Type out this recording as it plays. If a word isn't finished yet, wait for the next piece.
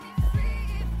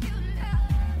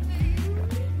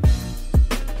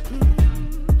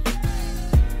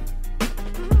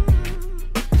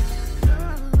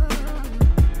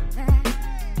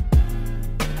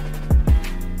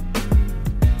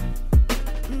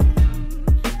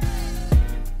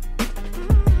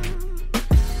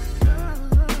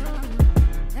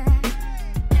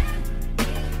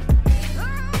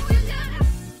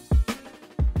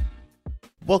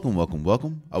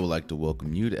Welcome. I would like to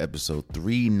welcome you to episode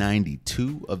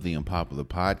 392 of the Unpopular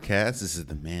Podcast. This is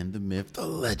the man, the myth, the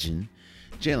legend,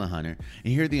 Jalen Hunter.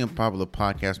 And here at the Unpopular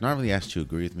Podcast, I'm not really asked you to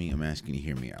agree with me. I'm asking you to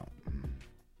hear me out.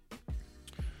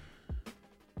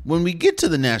 When we get to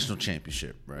the national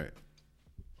championship, right,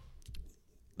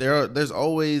 there's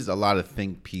always a lot of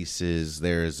think pieces.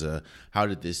 There's how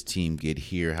did this team get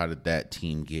here? How did that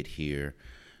team get here?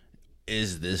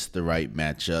 Is this the right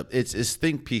matchup? It's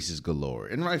think pieces galore,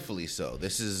 and rightfully so.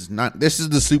 This is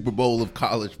the Super Bowl of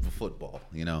college football,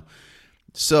 you know.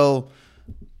 So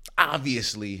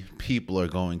obviously people are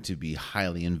going to be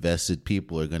highly invested.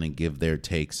 People are going to give their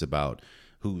takes about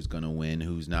who's going to win,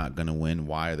 who's not going to win,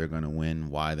 why they're going to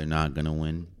win, why they're not going to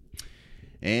win.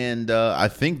 And I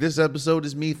think this episode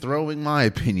is me throwing my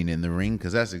opinion in the ring,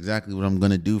 because that's exactly what I'm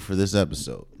going to do for this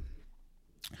episode.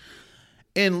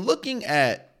 And looking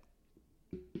at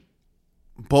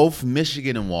both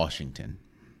Michigan and Washington,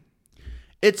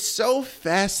 it's so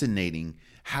fascinating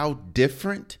how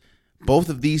different both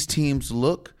of these teams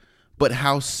look, but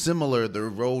how similar the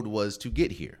road was to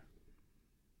get here.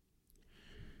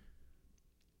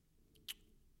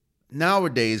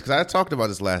 Nowadays, because I talked about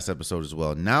this last episode as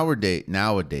well,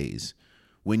 nowadays,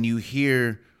 when you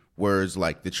hear words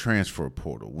like the transfer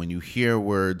portal, when you hear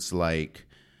words like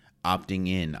opting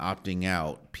in, opting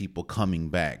out, people coming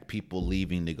back, people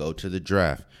leaving to go to the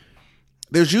draft,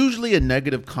 there's usually a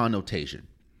negative connotation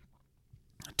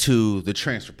to the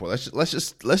transfer portal. Let's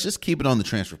just keep it on the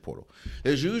transfer portal.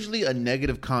 There's usually a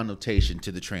negative connotation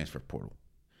to the transfer portal.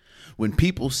 When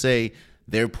people say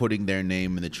they're putting their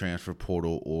name in the transfer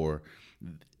portal, or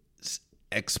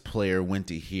X player went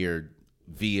to here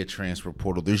via transfer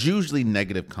portal, there's usually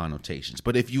negative connotations.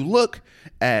 But if you look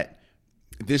at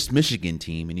this Michigan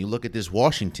team and you look at this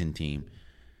Washington team,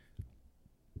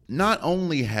 not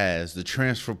only has the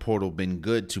transfer portal been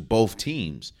good to both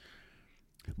teams,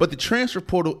 but the transfer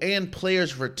portal and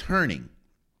players returning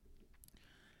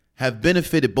have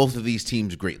benefited both of these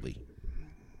teams greatly.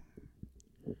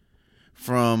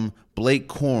 From Blake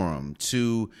Corum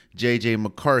to J.J.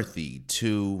 McCarthy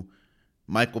to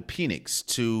Michael Penix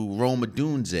to Rome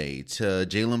Odunze to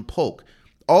Jalen Polk,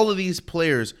 all of these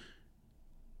players,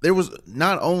 there was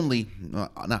not all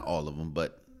of them,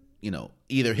 but, you know,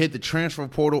 either hit the transfer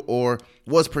portal or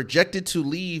was projected to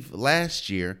leave last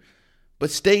year,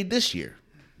 but stayed this year.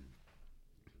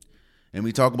 And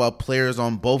we talk about players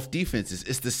on both defenses.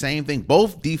 It's the same thing.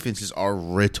 Both defenses are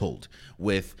riddled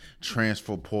with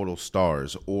transfer portal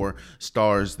stars, or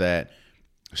stars that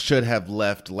should have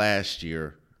left last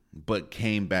year but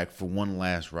came back for one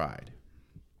last ride.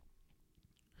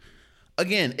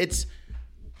 Again,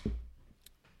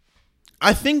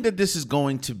 I think that this is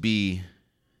going to be,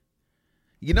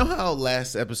 you know how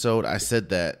last episode I said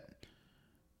that,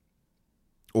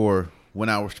 or when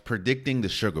I was predicting the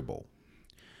Sugar Bowl,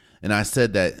 and I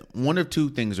said that one of two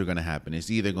things are going to happen.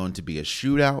 It's either going to be a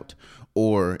shootout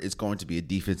or it's going to be a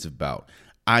defensive bout.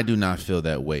 I do not feel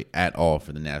that way at all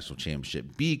for the national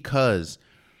championship, because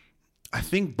I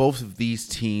think both of these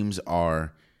teams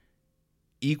are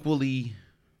equally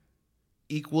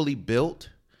built,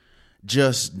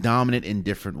 just dominant in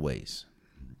different ways.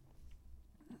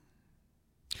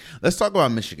 Let's talk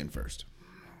about Michigan first.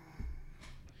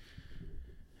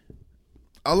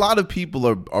 A lot of people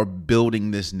are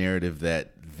building this narrative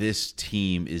that this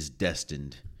team is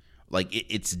destined, like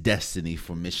it's destiny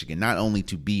for Michigan, not only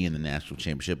to be in the national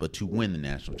championship, but to win the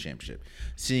national championship.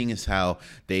 Seeing as how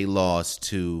they lost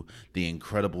to the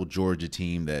incredible Georgia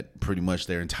team that pretty much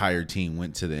their entire team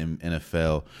went to the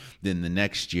NFL. Then the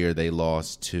next year they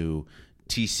lost to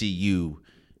TCU,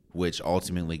 which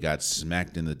ultimately got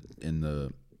smacked in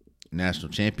the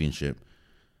national championship.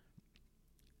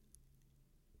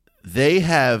 They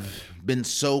have been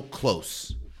so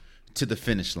close to the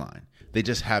finish line. They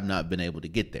just have not been able to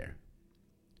get there.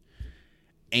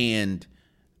 And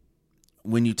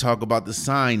when you talk about the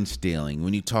sign stealing,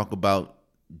 when you talk about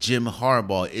Jim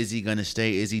Harbaugh, is he going to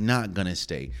stay? Is he not going to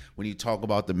stay? When you talk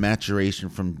about the maturation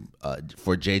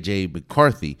for J.J.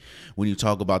 McCarthy, when you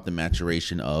talk about the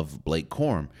maturation of Blake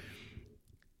Corum,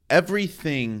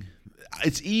 everything,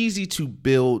 it's easy to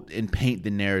build and paint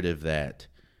the narrative that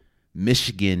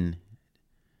Michigan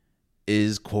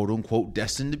is quote unquote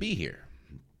destined to be here.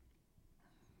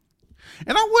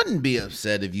 And I wouldn't be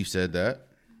upset if you said that.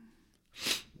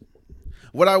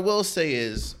 What I will say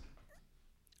is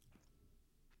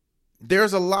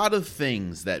there's a lot of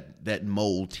things that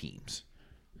mold teams.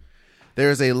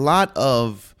 There's a lot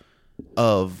of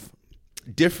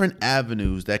different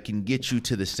avenues that can get you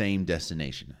to the same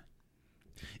destination.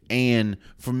 And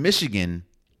for Michigan,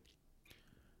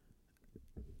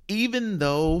 even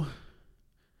though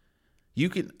You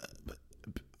can.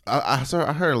 I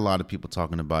heard a lot of people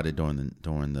talking about it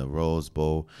during the Rose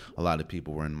Bowl. A lot of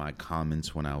people were in my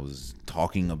comments when I was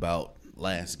talking about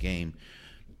last game.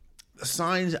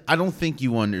 Signs. I don't think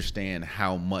you understand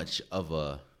how much of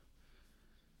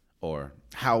or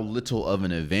how little of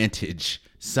an advantage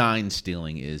sign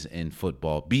stealing is in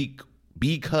football.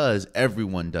 Because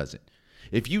everyone does it.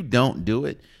 If you don't do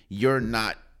it, you're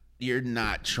not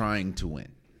trying to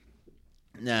win.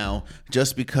 Now,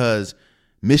 just because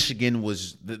Michigan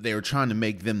they were trying to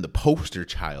make them the poster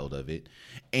child of it.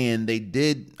 And they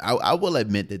did, I will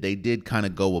admit that they did kind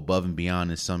of go above and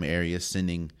beyond in some areas,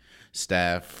 sending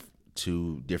staff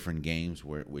to different games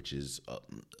which is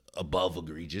above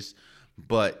egregious.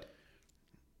 But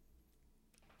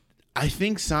I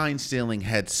think sign stealing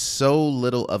had so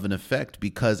little of an effect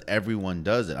because everyone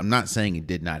does it. I'm not saying it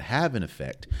did not have an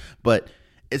effect, but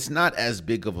it's not as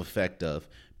big of an effect of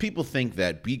people think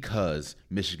that because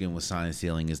Michigan was sign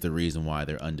stealing is the reason why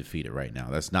they're undefeated right now.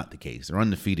 That's not the case. They're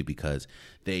undefeated because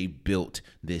they built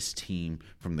this team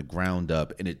from the ground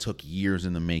up, and it took years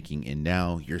in the making. And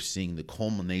now you're seeing the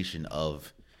culmination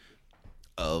of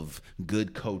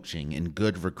good coaching and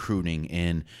good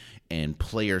recruiting and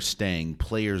players staying,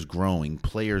 players growing,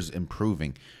 players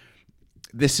improving.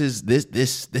 This is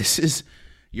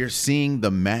you're seeing the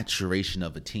maturation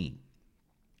of a team.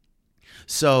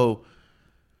 So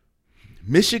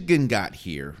Michigan got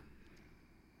here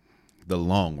the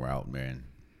long route, man.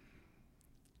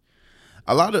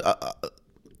 A lot of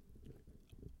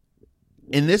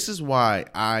and this is why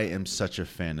I am such a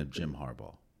fan of Jim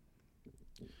Harbaugh.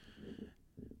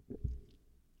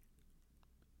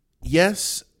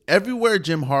 Yes, everywhere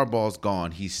Jim Harbaugh's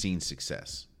gone, he's seen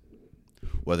success.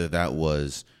 Whether that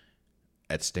was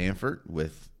at Stanford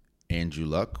with Andrew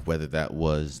Luck, whether that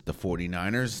was the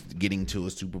 49ers getting to a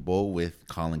Super Bowl with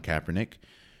Colin Kaepernick.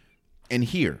 And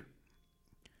here,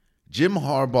 Jim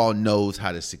Harbaugh knows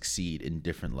how to succeed in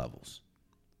different levels.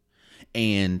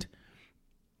 And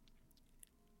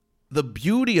the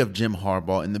beauty of Jim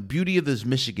Harbaugh and the beauty of this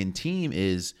Michigan team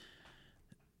is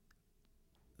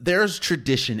there's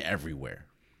tradition everywhere.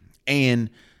 And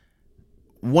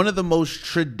one of the most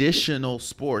traditional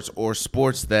sports, or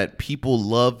sports that people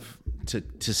love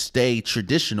to stay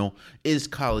traditional, is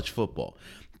college football.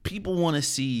 People want to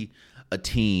see a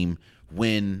team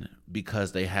win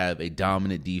because they have a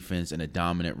dominant defense and a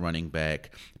dominant running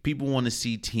back. People want to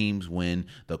see teams win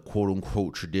the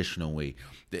quote-unquote traditional way.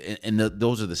 And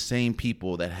those are the same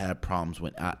people that have problems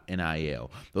with NIL.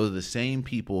 Those are the same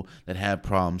people that have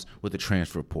problems with the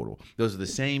transfer portal. Those are the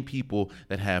same people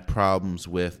that have problems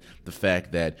with the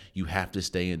fact that you have to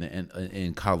stay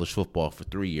in college football for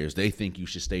 3 years. They think you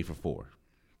should stay for 4.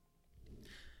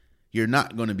 You're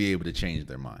not going to be able to change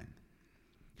their mind.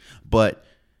 But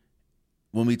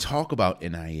when we talk about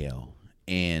NIL,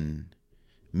 and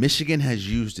Michigan has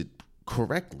used it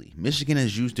correctly, Michigan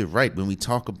has used it right. When we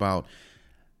talk about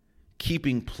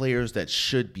keeping players that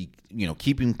should be,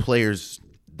 keeping players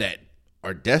that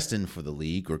are destined for the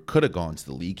league or could have gone to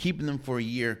the league, keeping them for a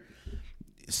year,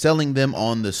 selling them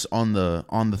on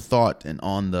the thought and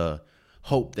on the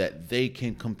hope that they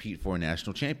can compete for a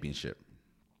national championship.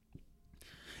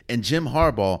 And Jim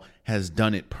Harbaugh has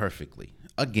done it perfectly.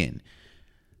 Again,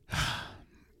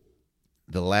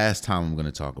 the last time I'm going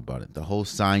to talk about it, the whole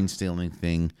sign stealing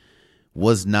thing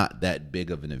was not that big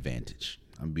of an advantage.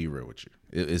 I'm going to be real with you.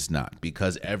 It's not,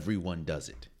 because everyone does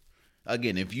it.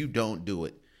 Again, if you don't do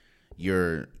it,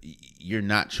 you're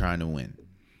not trying to win.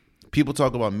 People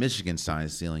talk about Michigan sign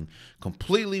stealing,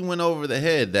 completely went over the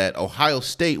head that Ohio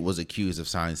State was accused of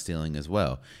sign stealing as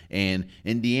well. And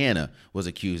Indiana was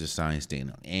accused of sign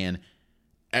stealing. And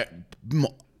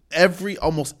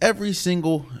almost every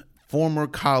single former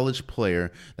college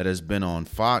player that has been on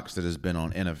Fox, that has been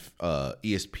on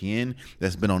ESPN,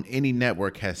 that's been on any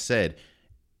network has said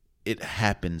it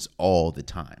happens all the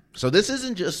time. So this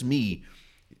isn't just me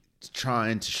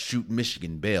trying to shoot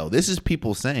Michigan bail. This is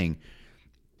people saying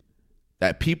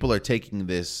that people are taking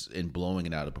this and blowing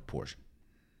it out of proportion.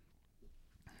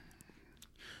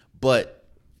 But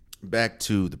back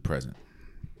to the present.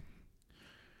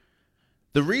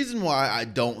 The reason why I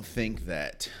don't think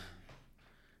that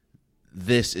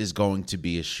this is going to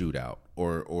be a shootout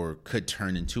or could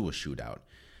turn into a shootout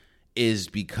is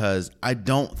because I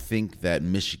don't think that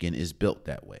Michigan is built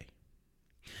that way.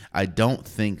 I don't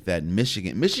think that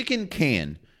Michigan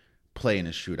can play in a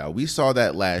shootout. We saw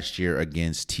that last year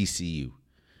against TCU.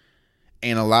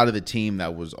 And a lot of the team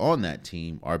that was on that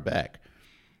team are back.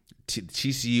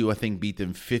 TCU, I think, beat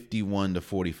them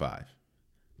 51-45.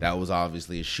 That was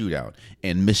obviously a shootout.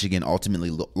 And Michigan ultimately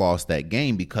lost that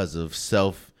game because of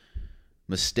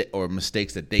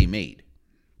mistakes that they made.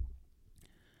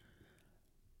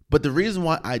 But the reason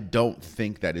why I don't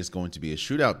think that it's going to be a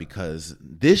shootout, because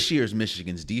this year's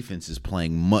Michigan's defense is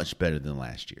playing much better than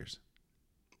last year's.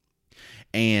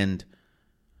 And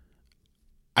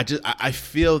I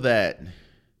feel that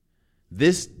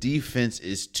this defense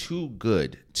is too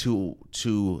good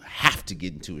to have to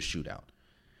get into a shootout.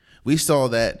 We saw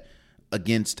that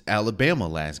against Alabama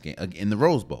last game in the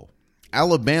Rose Bowl.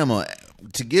 Alabama,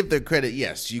 to give their credit,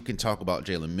 yes, you can talk about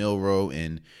Jalen Milroe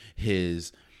and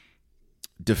his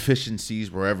deficiencies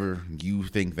wherever you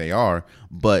think they are,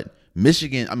 but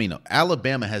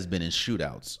Alabama has been in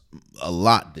shootouts a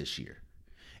lot this year.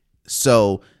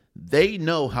 So they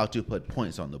know how to put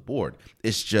points on the board.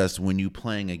 It's just when you're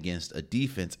playing against a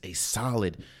defense, a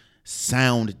solid,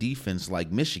 sound defense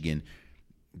like Michigan,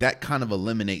 that kind of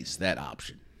eliminates that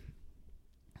option.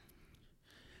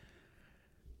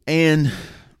 And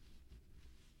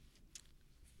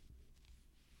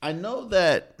I know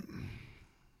that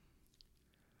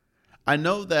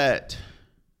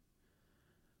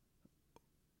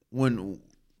when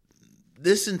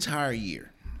this entire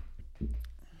year,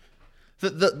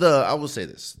 I will say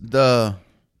this,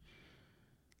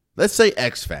 let's say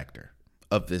X factor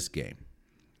of this game.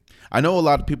 I know a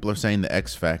lot of people are saying the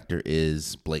X factor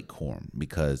is Blake Corum,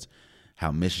 because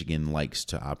how Michigan likes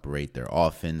to operate their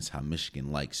offense, how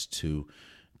Michigan likes to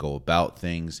go about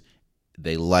things.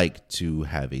 They like to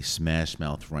have a smash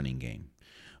mouth running game.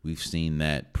 We've seen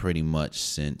that pretty much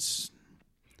since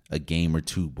a game or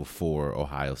two before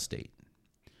Ohio State.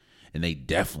 And they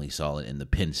definitely saw it in the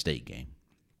Penn State game.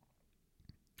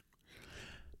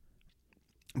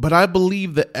 But I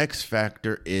believe the X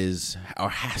factor is or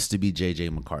has to be J.J.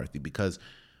 McCarthy, because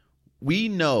we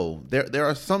know there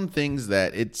are some things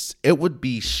that it would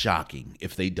be shocking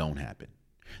if they don't happen.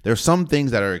 There are some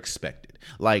things that are expected.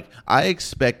 Like, I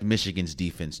expect Michigan's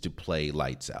defense to play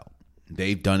lights out.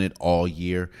 They've done it all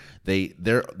year.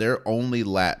 Their only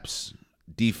lapse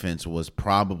defense was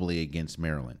probably against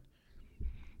Maryland.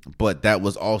 But that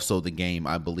was also the game,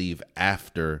 I believe,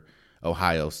 after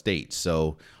Ohio State.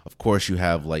 So, of course, you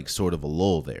have like sort of a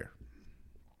lull there.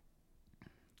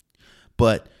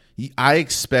 But I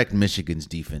expect Michigan's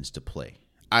defense to play.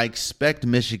 I expect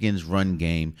Michigan's run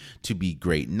game to be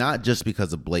great, not just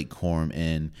because of Blake Corum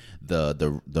and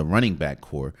the running back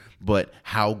core, but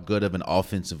how good of an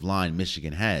offensive line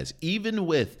Michigan has, even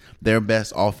with their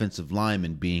best offensive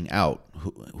lineman being out,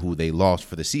 who they lost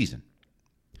for the season.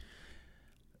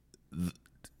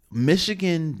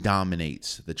 Michigan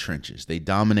dominates the trenches. They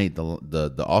dominate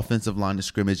the offensive line of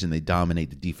scrimmage, and they dominate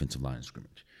the defensive line of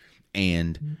scrimmage.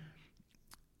 And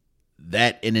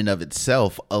that in and of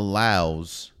itself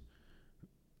allows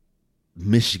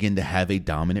Michigan to have a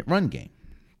dominant run game.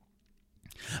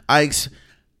 I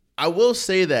will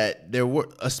say that there were,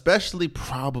 especially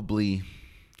probably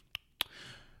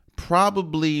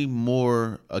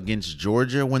more against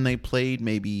Georgia when they played,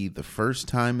 maybe the first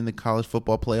time in the college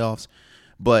football playoffs.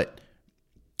 But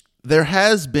there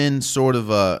has been sort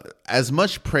of as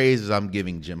much praise as I'm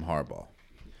giving Jim Harbaugh.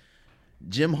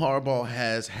 Jim Harbaugh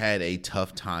has had a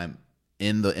tough time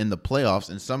in the playoffs,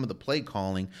 and some of the play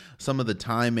calling, some of the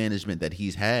time management that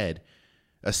he's had,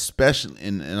 especially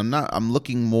and I'm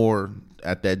looking more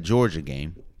at that Georgia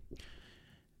game.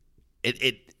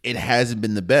 It hasn't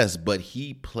been the best, but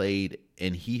he played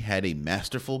and he had a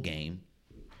masterful game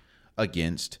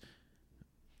against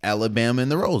Alabama in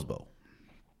the Rose Bowl.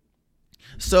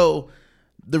 So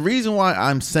the reason why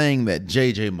I'm saying that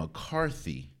J.J.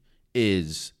 McCarthy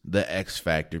is the X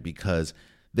factor, because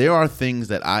there are things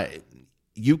that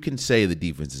you can say the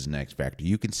defense is an X factor.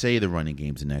 You can say the running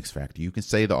game's an X factor. You can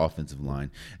say the offensive line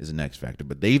is an X factor.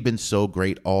 But they've been so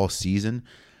great all season.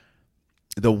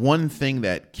 The one thing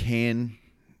that can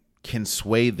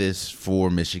sway this for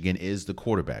Michigan is the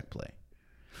quarterback play.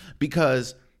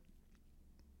 Because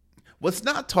what's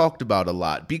not talked about a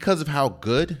lot, because of how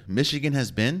good Michigan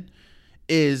has been,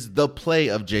 is the play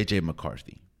of J.J.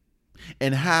 McCarthy.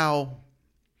 And how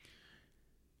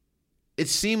it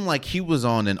seemed like he was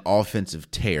on an offensive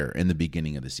tear in the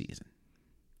beginning of the season.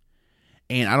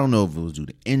 And I don't know if it was due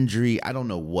to injury. I don't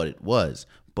know what it was.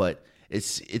 But it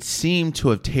seemed to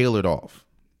have tailored off.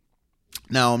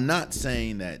 Now, I'm not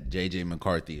saying that J.J.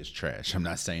 McCarthy is trash. I'm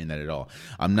not saying that at all.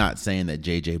 I'm not saying that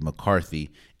J.J. McCarthy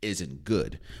isn't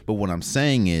good. But what I'm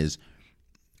saying is,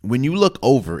 when you look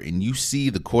over and you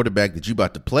see the quarterback that you're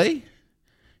about to play,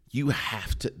 you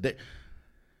have to...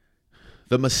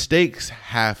 The mistakes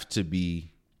have to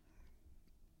be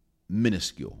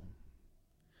minuscule,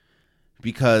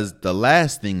 because the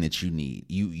last thing that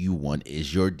you want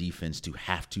is your defense to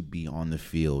have to be on the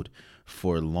field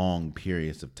for long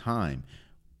periods of time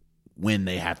when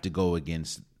they have to go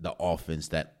against the offense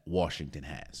that Washington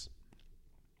has.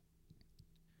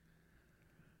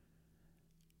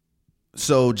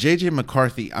 So JJ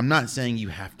McCarthy, I'm not saying you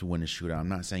have to win a shootout. I'm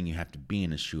not saying you have to be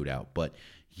in a shootout, but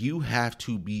you have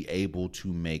to be able to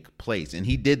make plays. And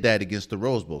he did that against the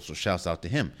Rose Bowl, so shouts out to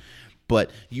him.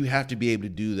 But you have to be able to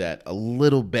do that a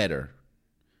little better,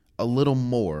 a little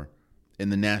more in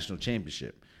the national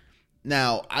championship.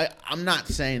 Now, I'm not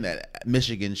saying that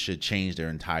Michigan should change their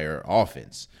entire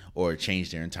offense or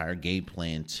change their entire game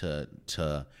plan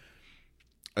to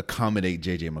accommodate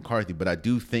JJ McCarthy, but I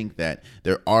do think that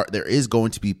there is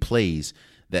going to be plays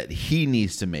that he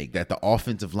needs to make that the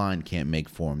offensive line can't make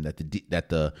for him, that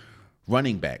the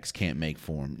running backs can't make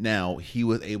for him. Now, he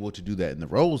was able to do that in the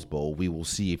Rose Bowl. We will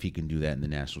see if he can do that in the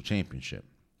national championship.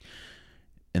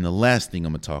 And the last thing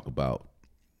I'm going to talk about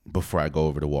before I go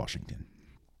over to Washington.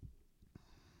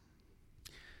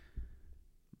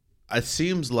 It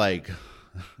seems like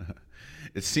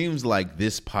this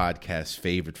podcast's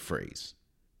favorite phrase,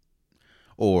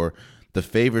 or the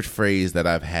favorite phrase that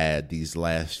I've had these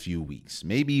last few weeks,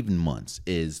 maybe even months,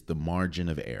 is the margin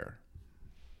of error.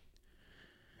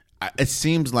 It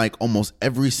seems like almost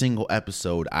every single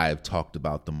episode I've talked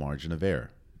about the margin of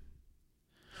error.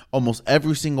 Almost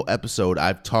every single episode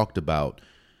I've talked about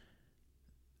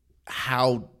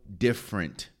how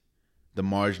different the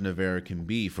margin of error can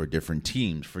be for different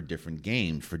teams, for different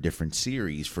games, for different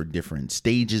series, for different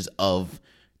stages of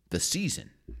the season.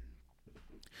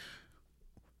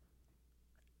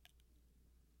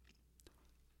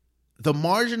 The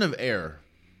margin of error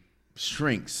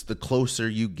shrinks the closer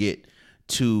you get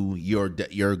to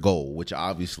your goal, which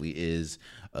obviously is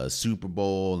a Super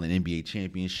Bowl, an NBA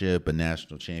championship, a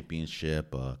national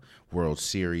championship, a World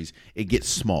Series. It gets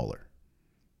smaller.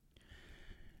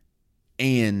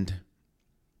 And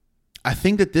I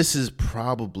think that this is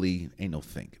probably,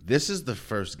 this is the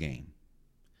first game,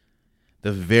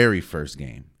 the very first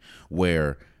game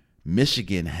where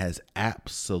Michigan has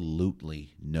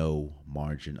absolutely no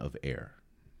margin of error.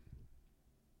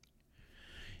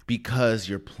 Because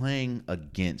you're playing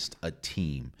against a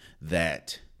team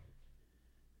that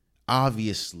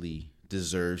obviously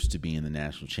deserves to be in the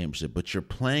national championship, but you're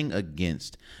playing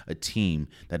against a team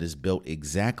that is built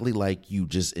exactly like you,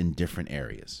 just in different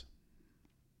areas.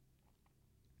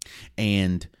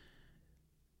 And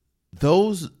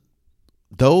those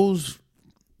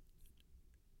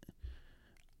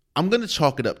I'm going to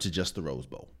chalk it up to just the Rose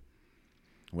Bowl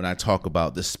when I talk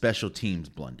about the special teams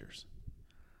blunders.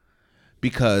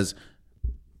 Because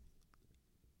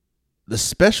the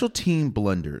special team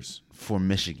blunders for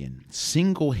Michigan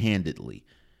single-handedly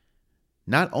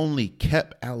not only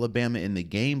kept Alabama in the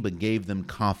game, but gave them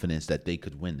confidence that they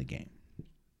could win the game.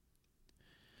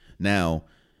 Now,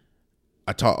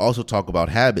 I also talk about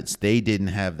habits. They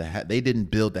didn't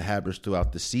build the habits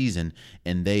throughout the season,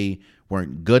 and they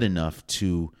weren't good enough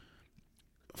to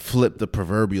flip the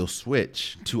proverbial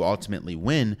switch to ultimately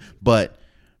win. But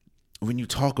when you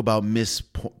talk about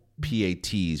missed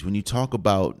PATs, when you talk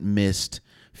about missed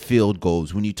field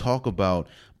goals, when you talk about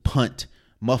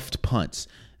muffed punts,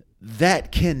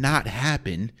 that cannot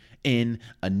happen in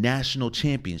a national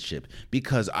championship,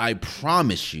 because I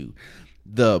promise you,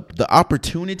 the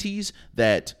opportunities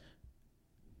that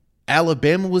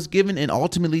Alabama was given and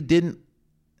ultimately didn't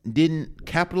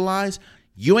capitalize,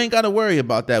 you ain't got to worry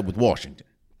about that with Washington.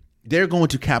 They're going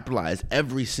to capitalize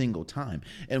every single time.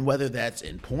 And whether that's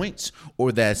in points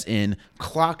or that's in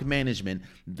clock management,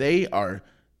 they will,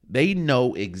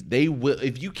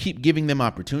 if you keep giving them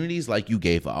opportunities like you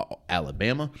gave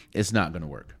Alabama, it's not going to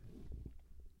work.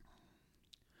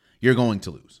 You're going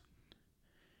to lose.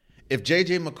 If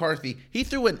JJ McCarthy, he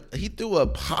threw a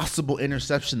possible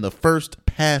interception the first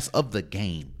pass of the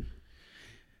game.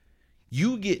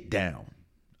 You get down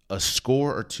a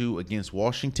score or two against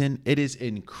Washington, it is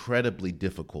incredibly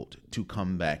difficult to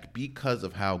come back because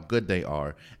of how good they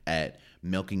are at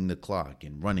milking the clock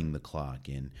and running the clock,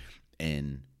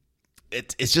 and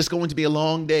it's just going to be a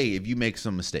long day if you make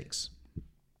some mistakes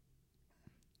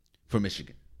for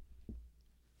Michigan.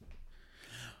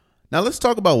 Now let's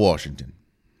talk about Washington.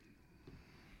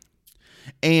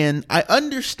 And I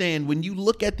understand when you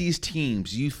look at these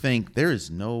teams, you think there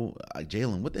is no,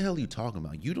 Jalen, what the hell are you talking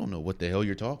about? You don't know what the hell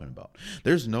you're talking about.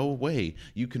 There's no way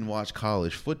you can watch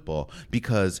college football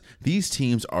because these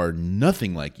teams are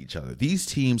nothing like each other. These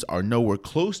teams are nowhere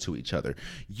close to each other.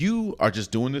 You are just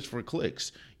doing this for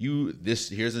clicks.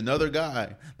 Here's another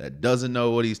guy that doesn't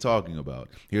know what he's talking about.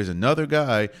 Here's another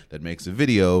guy that makes a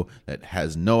video that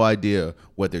has no idea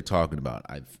what they're talking about.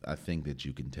 I think that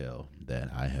you can tell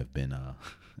that I have been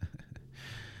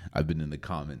I've been in the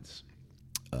comments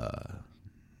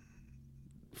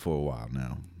for a while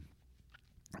now.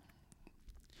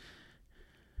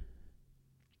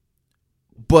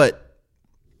 But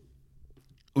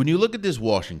when you look at this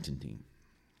Washington team,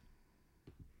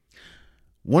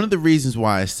 one of the reasons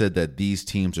why I said that these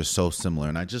teams are so similar,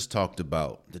 and I just talked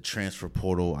about the transfer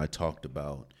portal, I talked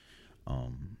about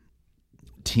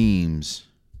teams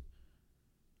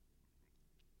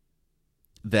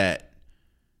that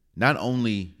not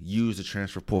only use the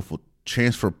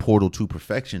transfer portal to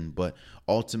perfection, but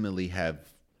ultimately have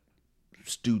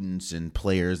students and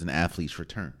players and athletes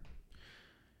return.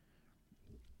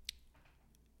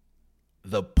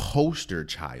 The poster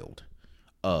child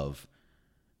of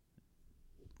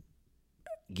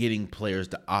getting players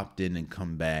to opt in and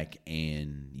come back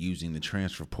and using the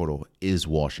transfer portal is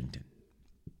Washington.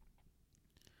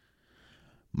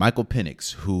 Michael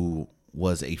Penix, who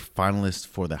was a finalist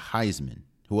for the Heisman,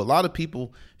 who a lot of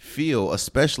people feel,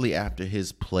 especially after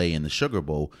his play in the Sugar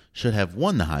Bowl, should have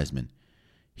won the Heisman.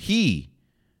 He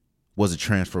was a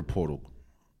transfer portal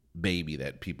baby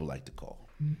that people like to call.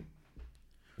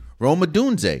 Rome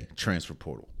Odunze, transfer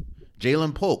portal.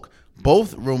 Jalen Polk.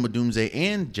 Both Rome Odunze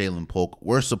and Jalen Polk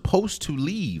were supposed to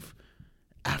leave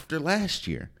after last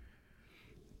year.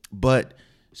 But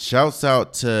shouts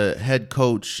out to head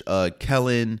coach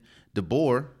Kellen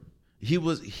DeBoer.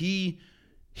 He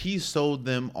sold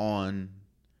them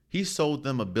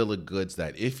a bill of goods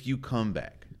that if you come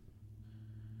back,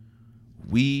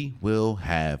 we will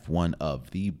have one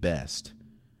of the best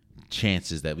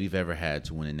chances that we've ever had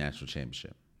to win a national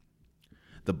championship.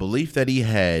 The belief that he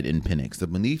had in Penix, the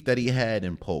belief that he had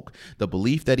in Polk, the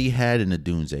belief that he had in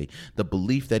Odunze, the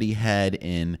belief that he had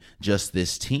in just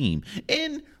this team.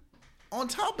 And on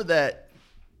top of that,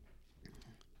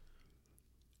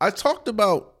 I talked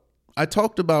about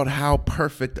how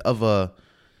perfect of a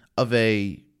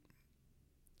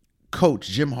coach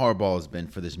Jim Harbaugh has been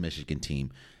for this Michigan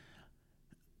team.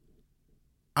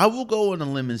 I will go on a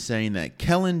limb in saying that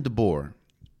Kellen DeBoer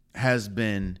has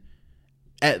been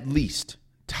at least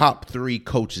top 3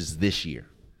 coaches this year.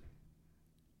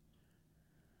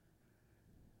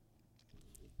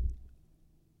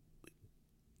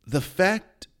 The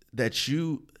fact that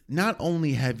you not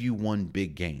only have you won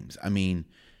big games, I mean,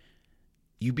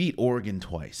 you beat Oregon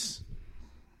twice.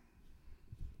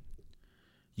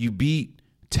 You beat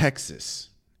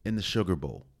Texas in the Sugar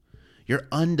Bowl. You're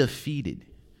undefeated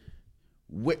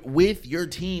with your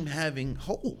team having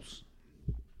holes.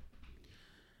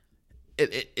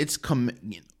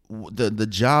 The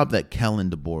job that Kellen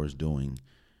DeBoer is doing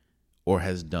or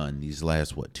has done these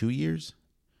last 2 years,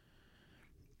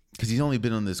 because he's only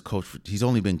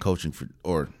been coaching for,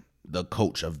 or the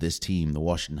coach of this team, the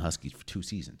Washington Huskies, for 2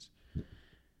 seasons,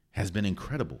 has been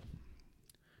incredible.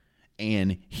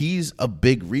 And he's a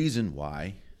big reason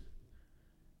why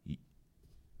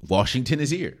Washington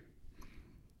is here.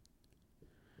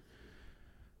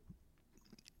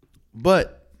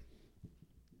 But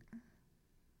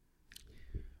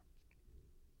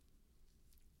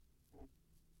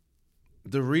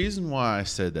the reason why I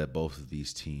said that both of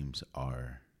these teams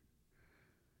are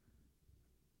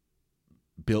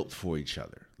built for each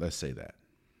other, let's say that,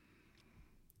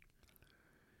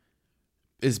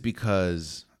 is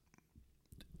because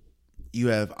you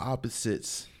have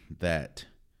opposites that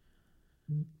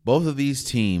both of these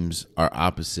teams are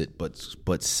opposite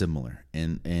but similar.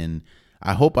 And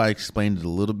I hope I explained it a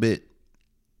little bit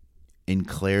in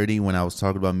clarity when I was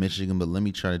talking about Michigan, but let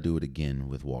me try to do it again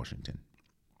with Washington.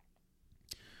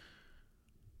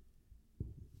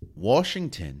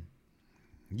 Washington,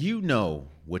 you know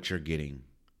what you're getting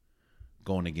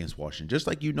going against Washington, just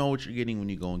like you know what you're getting when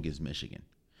you go against Michigan.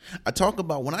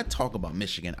 When I talk about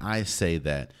Michigan, I say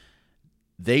that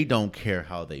they don't care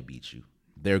how they beat you.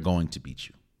 They're going to beat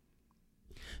you.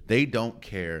 They don't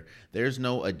care. There's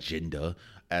no agenda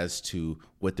as to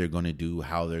what they're going to do,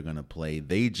 how they're going to play.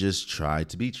 They just try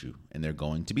to beat you, and they're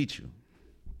going to beat you.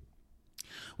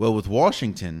 Well, with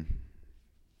Washington,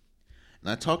 and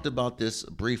I talked about this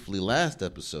briefly last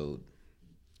episode,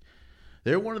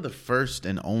 they're one of the first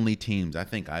and only teams I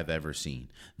think I've ever seen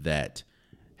that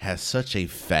has such a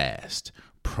fast,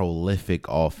 prolific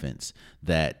offense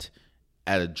that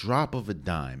at a drop of a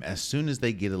dime, as soon as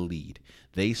they get a lead,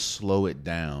 they slow it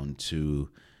down to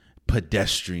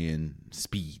pedestrian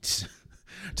speeds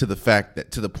to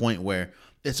the point where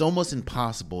it's almost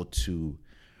impossible to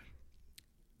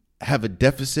have a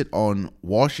deficit on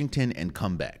Washington and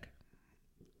come back.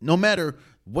 No matter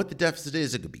what the deficit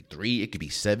is, it could be 3, it could be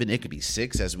 7, it could be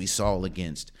 6, as we saw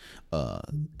against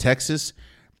Texas.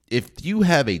 If you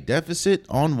have a deficit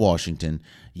on Washington,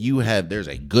 there's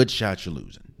a good shot you're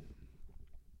losing.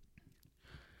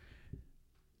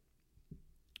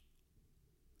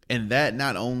 And that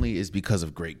not only is because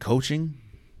of great coaching,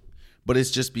 but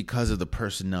it's just because of the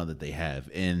personnel that they have.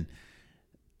 And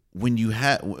when you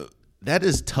have, that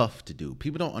is tough to do.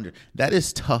 People don't that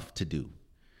is tough to do.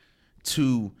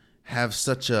 To have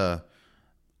such a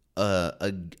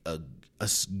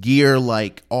gear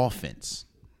like offense.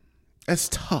 That's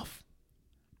tough.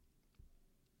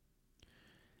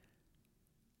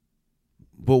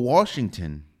 But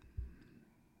Washington,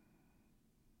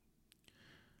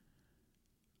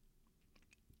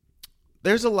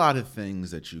 there's a lot of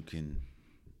things that you can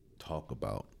talk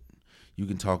about. You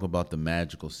can talk about the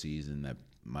magical season that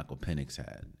Michael Penix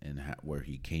had and where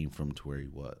he came from to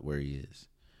where he is.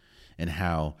 And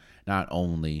how not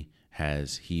only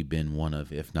has he been one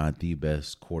of, if not the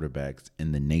best quarterbacks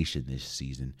in the nation this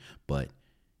season, but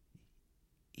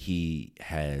he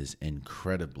has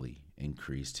incredibly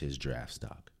increased his draft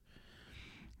stock.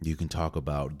 You can talk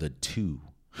about the two,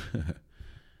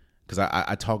 because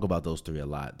I talk about those three a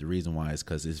lot. The reason why is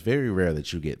because it's very rare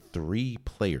that you get three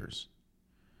players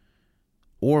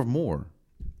or more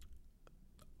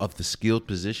of the skilled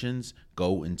positions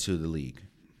go into the league.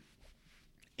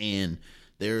 And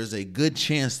there is a good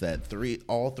chance that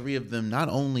all three of them not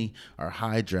only are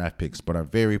high draft picks, but are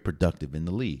very productive in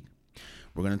the league.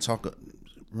 We're going to talk.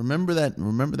 Remember that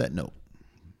note.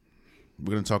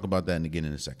 We're going to talk about that again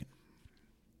in a second.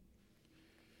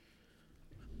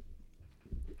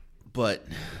 But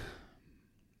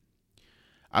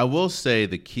I will say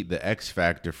the X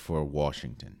factor for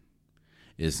Washington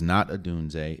is not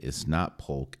Odunze, it's not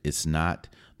Polk, it's not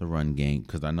the run game,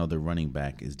 because I know the running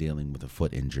back is dealing with a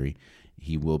foot injury.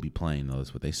 He will be playing, though,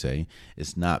 that's what they say.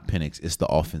 It's not Penix, it's the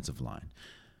offensive line.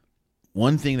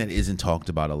 One thing that isn't talked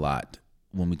about a lot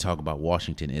when we talk about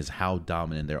Washington is how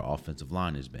dominant their offensive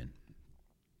line has been.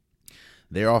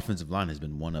 Their offensive line has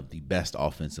been one of the best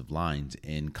offensive lines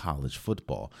in college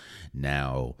football.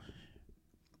 Now,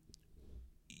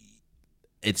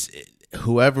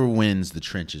 whoever wins the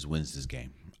trenches wins this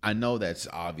game. I know that's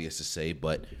obvious to say,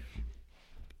 but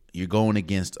you're going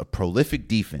against a prolific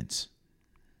defense,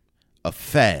 a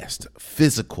fast,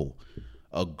 physical,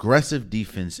 aggressive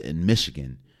defense in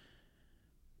Michigan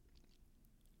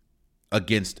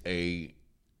against a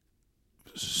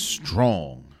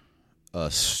strong,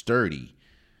 sturdy,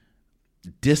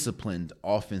 disciplined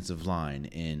offensive line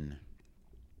in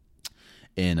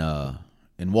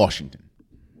Washington.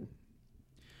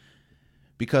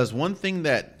 Because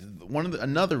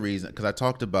another reason, because I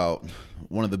talked about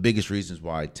one of the biggest reasons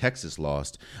why Texas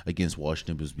lost against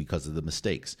Washington was because of the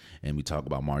mistakes. And we talk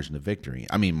about margin of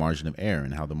error,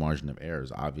 and how the margin of error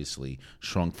is obviously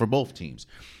shrunk for both teams.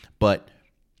 But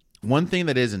one thing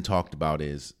that isn't talked about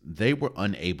is they were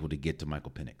unable to get to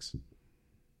Michael Penix.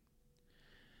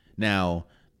 Now,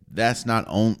 that's not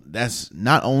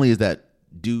only is that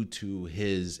due to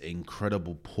his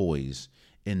incredible poise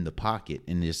in the pocket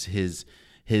and his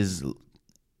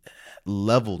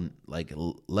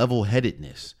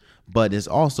level-headedness, but it's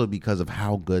also because of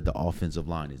how good the offensive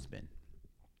line has been.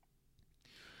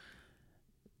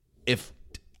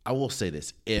 I will say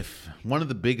this, if one of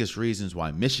the biggest reasons why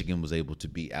Michigan was able to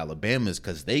beat Alabama is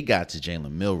because they got to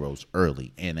Jalen Milroe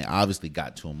early, and they obviously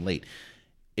got to him late.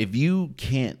 If you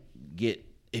can't get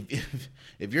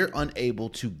if you're unable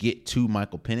to get to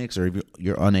Michael Penix, or if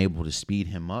you're unable to speed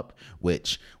him up,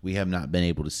 which we have not been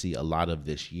able to see a lot of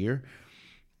this year,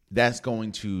 that's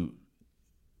going to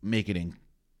make it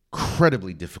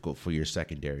incredibly difficult for your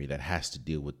secondary that has to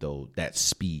deal with that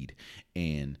speed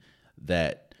and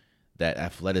that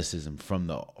athleticism from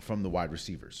the wide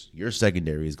receivers. Your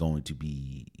secondary is going to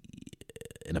be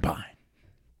in a bind.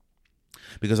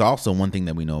 Because also one thing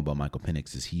that we know about Michael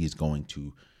Penix is he is going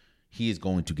to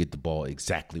get the ball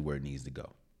exactly where it needs to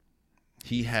go.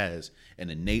 He has an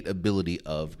innate ability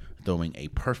of throwing a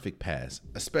perfect pass,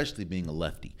 especially being a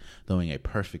lefty, throwing a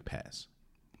perfect pass.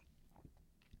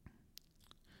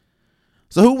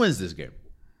 So who wins this game?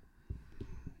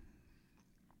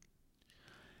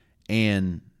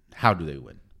 And how do they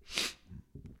win?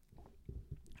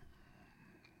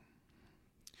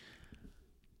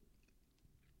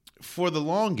 For the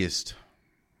longest,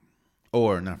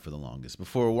 or not for the longest, but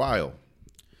for a while,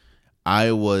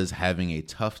 I was having a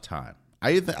tough time.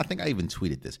 I think I even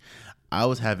tweeted this. I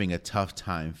was having a tough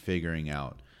time figuring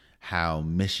out how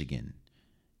Michigan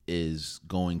is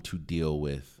going to deal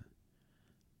with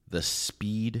the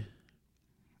speed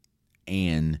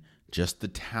and just the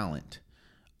talent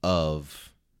of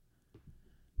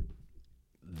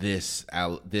this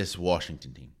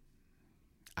Washington team.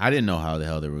 I didn't know how the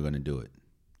hell they were going to do it,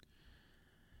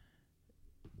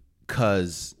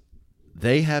 because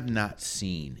they have not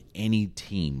seen any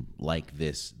team like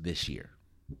this year.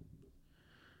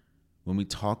 when we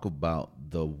talk about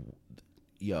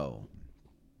yo,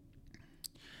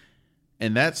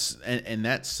 and that's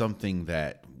something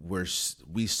that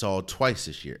we saw twice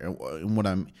this year.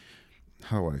 And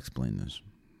how do I explain this?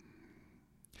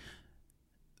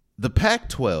 The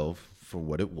Pac-12, for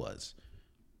what it was,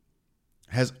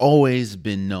 has always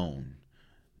been known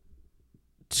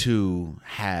to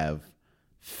have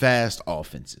fast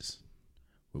offenses.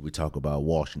 When we talk about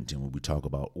Washington, when we talk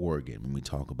about Oregon, when we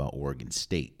talk about Oregon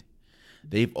State,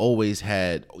 they've always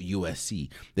had USC.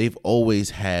 They've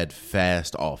always had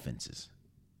fast offenses.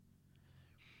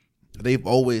 They've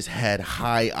always had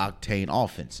high octane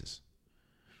offenses.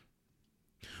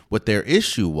 What their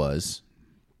issue was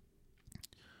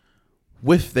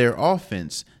with their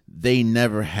offense, they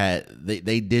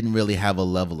didn't really have a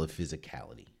level of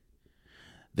physicality.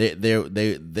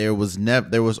 There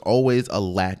was always a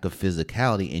lack of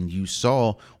physicality, and you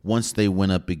saw once they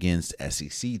went up against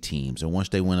SEC teams, and once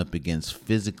they went up against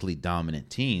physically dominant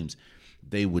teams,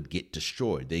 they would get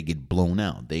destroyed. They get blown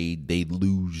out. They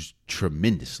lose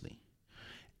tremendously,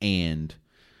 and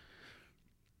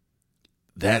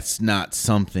that's not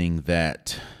something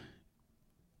that's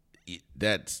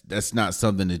not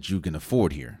something that you can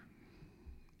afford here.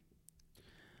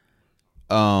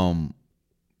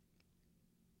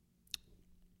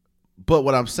 But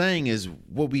what I'm saying is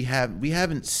we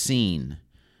haven't seen.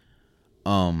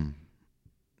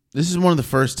 This is one of the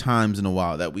first times in a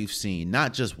while that we've seen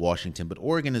not just Washington but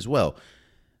Oregon as well.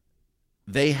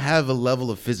 They have a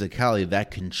level of physicality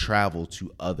that can travel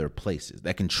to other places,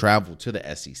 that can travel to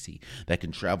the SEC, that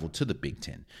can travel to the Big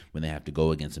Ten when they have to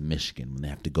go against a Michigan, when they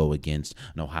have to go against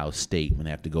an Ohio State, when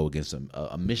they have to go against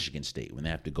a Michigan State, when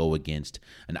they have to go against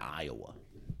an Iowa.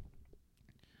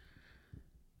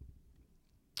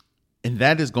 And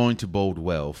that is going to bode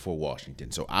well for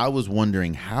Washington. So I was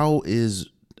wondering, how the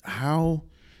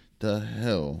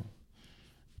hell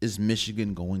is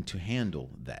Michigan going to handle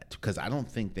that? Because I don't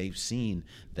think they've seen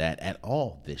that at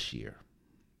all this year.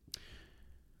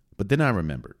 But then I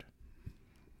remembered.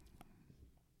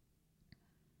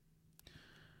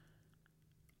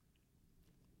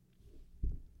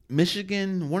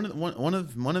 Michigan, one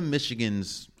of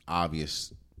Michigan's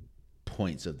obvious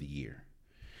points of the year.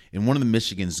 And one of the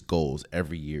Michigan's goals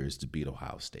every year is to beat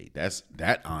Ohio State.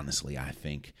 That honestly, I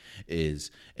think,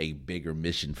 is a bigger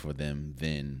mission for them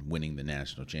than winning the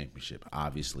national championship,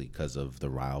 obviously because of the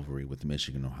rivalry with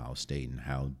Michigan and Ohio State and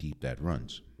how deep that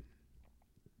runs.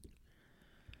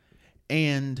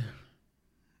 And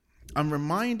I'm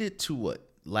reminded to what?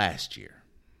 Last year.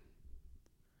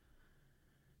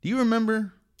 Do you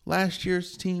remember last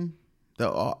year's team, the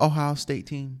Ohio State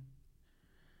team?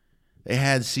 They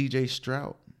had C.J.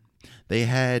 Stroud. They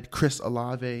had Chris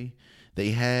Olave.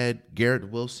 They had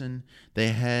Garrett Wilson. They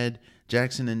had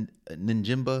Jackson and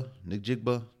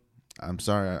Njigba. I'm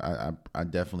sorry, I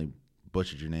definitely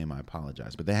butchered your name. I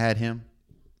apologize. But they had him.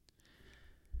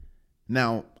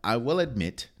 Now, I will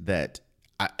admit that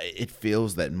it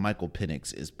feels that Michael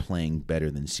Penix is playing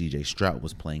better than C.J. Stroud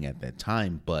was playing at that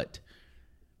time. But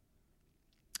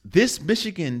this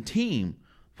Michigan team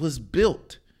was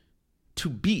built to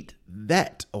beat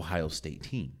that Ohio State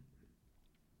team.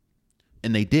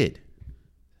 And they did.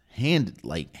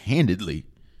 Handedly.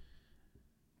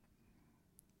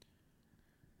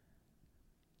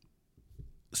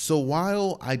 So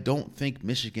while I don't think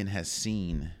Michigan has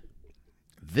seen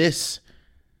this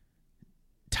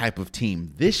type of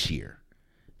team this year,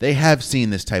 they have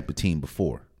seen this type of team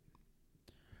before,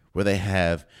 where they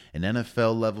have an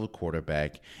NFL level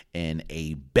quarterback and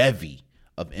a bevy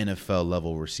of NFL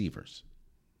level receivers.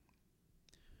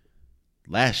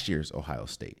 Last year's Ohio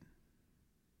State.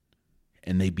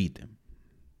 And they beat them.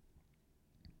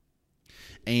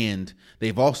 And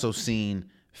they've also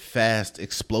seen fast,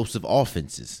 explosive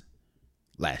offenses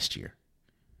last year.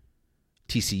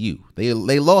 TCU.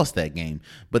 They lost that game,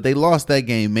 but they lost that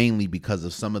game mainly because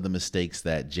of some of the mistakes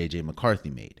that J.J. McCarthy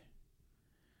made.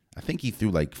 I think he threw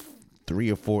like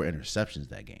 3 or 4 interceptions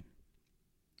that game.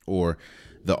 Or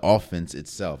the offense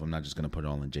itself. I'm not just going to put it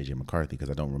all on J.J. McCarthy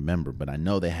because I don't remember, but I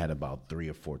know they had about 3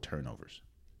 or 4 turnovers.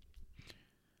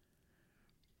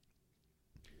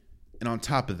 And on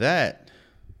top of that,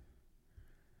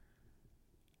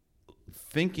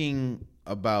 thinking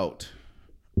about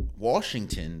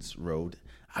Washington's road,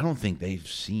 I don't think they've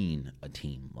seen a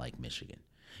team like Michigan.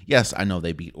 Yes, I know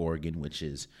they beat Oregon, which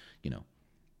is,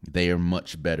 they are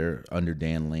much better under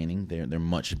Dan Lanning. They're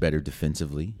much better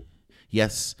defensively.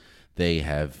 Yes, they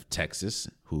have Texas,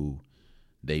 who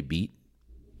they beat.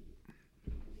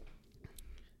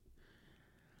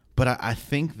 But I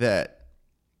think that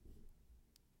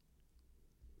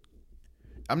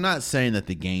I'm not saying that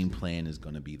the game plan is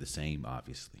going to be the same,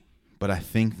 obviously, but I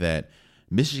think that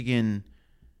Michigan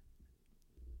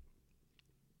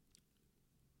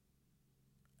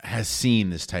has seen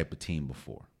this type of team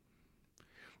before,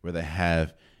 where they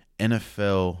have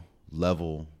NFL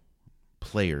level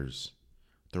players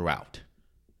throughout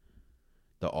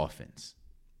the offense.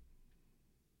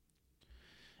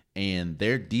 And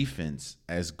their defense,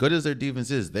 as good as their defense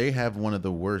is, they have one of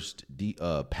the worst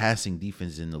passing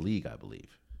defenses in the league, I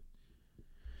believe.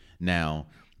 Now,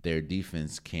 their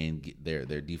defense can get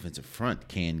their defensive front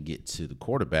can get to the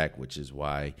quarterback, which is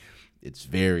why it's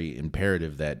very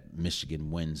imperative that Michigan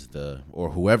wins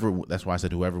that's why I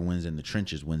said whoever wins in the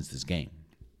trenches wins this game.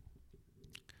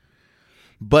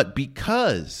 But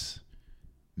because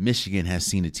Michigan has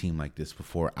seen a team like this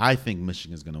before, I think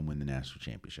Michigan's going to win the national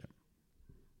championship.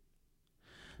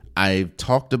 I've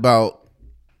talked about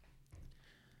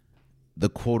the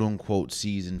quote-unquote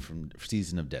season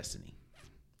of destiny.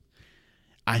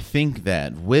 I think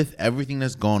that with everything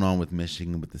that's going on with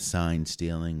Michigan, with the sign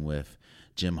stealing, with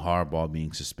Jim Harbaugh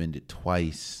being suspended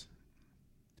twice,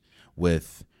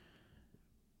 with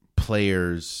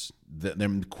players,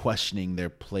 them questioning their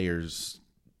players'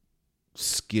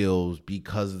 skills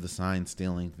because of the sign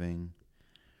stealing thing,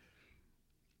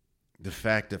 the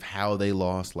fact of how they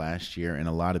lost last year, and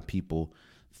a lot of people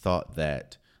thought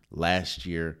that last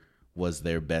year was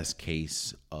their best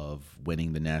case of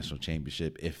winning the national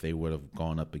championship if they would have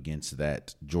gone up against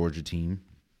that Georgia team.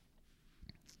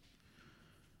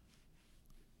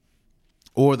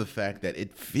 Or the fact that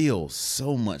it feels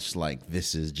so much like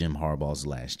this is Jim Harbaugh's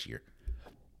last year.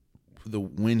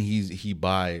 When he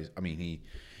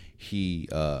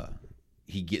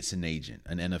gets an agent,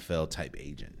 an NFL type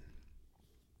agent.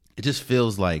 It just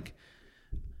feels like,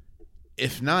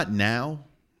 if not now,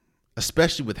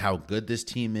 especially with how good this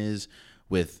team is,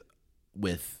 with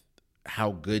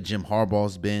how good Jim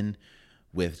Harbaugh's been,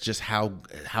 with just how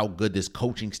good this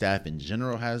coaching staff in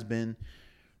general has been,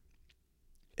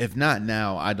 if not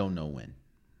now, I don't know when.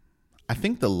 I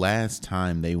think the last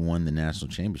time they won the national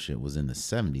championship was in the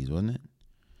 70s, wasn't it?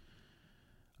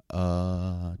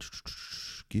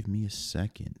 Give me a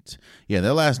second. Yeah,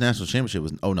 their last national championship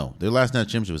was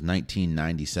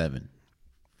 1997.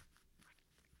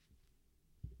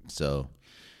 So,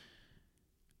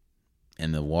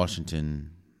 and the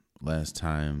Washington, last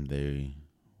time they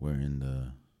were in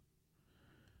the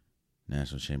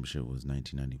national championship was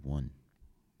 1991.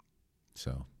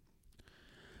 So,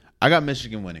 I got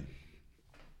Michigan winning.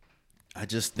 I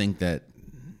just think that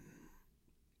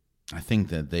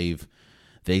they've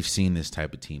seen this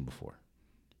type of team before.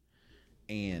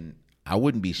 And I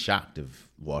wouldn't be shocked if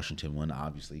Washington won,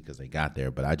 obviously, because they got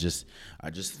there. But I just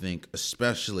think,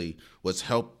 especially what's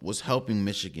helping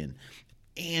Michigan,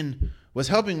 and what's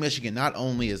helping Michigan not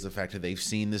only is the fact that they've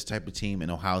seen this type of team in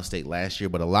Ohio State last year,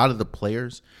 but a lot of the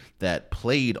players that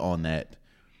played on that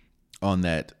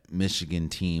Michigan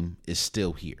team is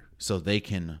still here, so they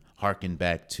can harken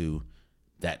back to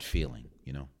that feeling,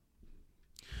 you know.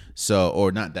 So,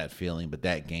 or not that feeling, but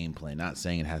that game plan. Not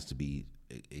saying it has to be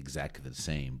exactly the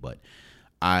same, but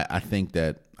I think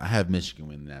that I have Michigan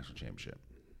win the national championship,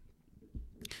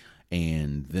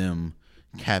 and them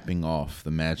capping off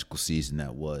the magical season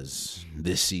that was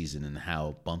this season and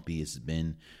how bumpy it's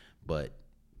been. But,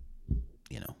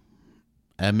 you know,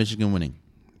 I have Michigan winning.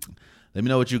 Let me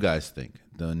know what you guys think.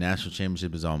 The national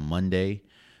championship is on Monday,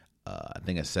 I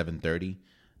think at 7:30.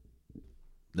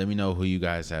 Let me know who you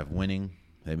guys have winning.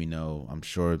 Let me know. I'm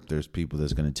sure there's people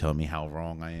that's going to tell me how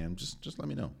wrong I am. Just let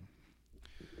me know.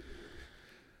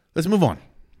 Let's move on.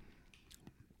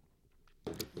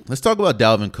 Let's talk about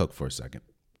Dalvin Cook for a second.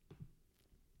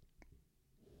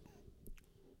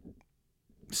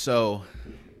 So,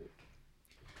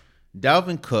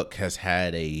 Dalvin Cook has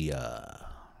had a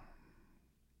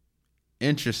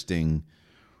interesting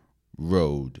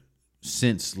road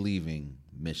since leaving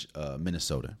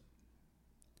Minnesota.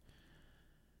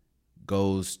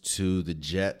 Goes to the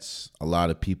Jets. A lot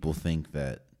of people think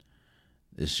that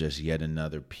it's just yet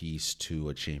another piece to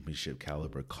a championship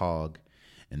caliber cog.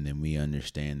 And then we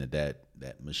understand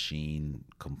that machine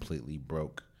completely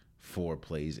broke 4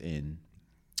 plays in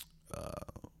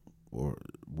or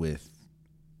with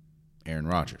Aaron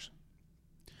Rodgers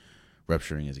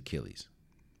rupturing his Achilles.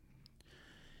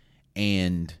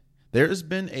 And there's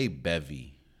been a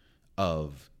bevy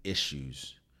of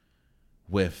issues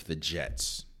with the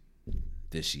Jets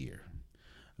this year.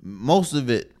 Most of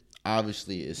it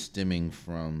obviously is stemming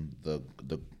from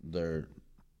their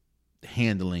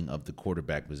handling of the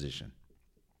quarterback position.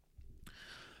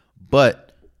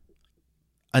 But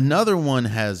another one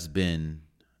has been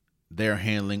their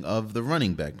handling of the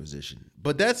running back position.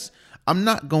 But I'm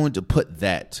not going to put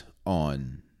that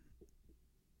on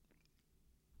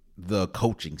the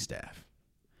coaching staff.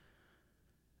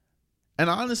 And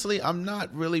honestly, I'm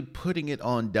not really putting it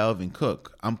on Dalvin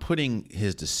Cook. I'm putting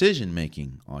his decision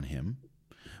making on him.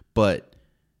 But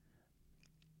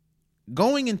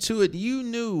going into it, you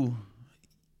knew.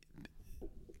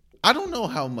 I don't know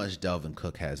how much Dalvin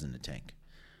Cook has in the tank.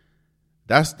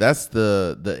 That's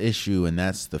the issue, and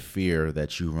that's the fear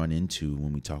that you run into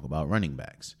when we talk about running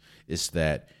backs. It's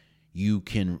that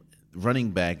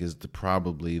running back is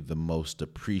probably the most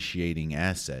appreciating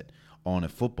asset on a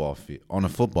football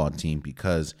team,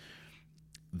 because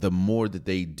the more that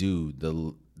they do,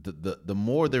 the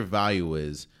more their value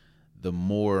is, the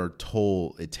more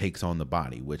toll it takes on the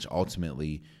body, which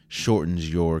ultimately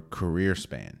shortens your career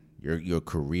span, your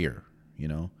career, you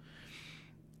know.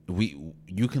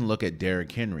 You can look at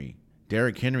Derrick Henry.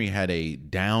 Derrick Henry had a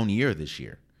down year this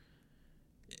year.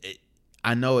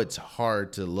 I know it's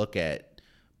hard to look at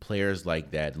players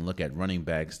like that and look at running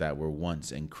backs that were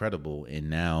once incredible and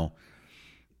now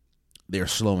they're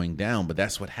slowing down, but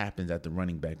that's what happens at the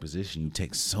running back position. You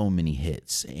take so many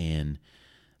hits, and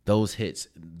those hits,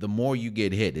 the more you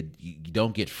get hit, you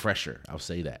don't get fresher. I'll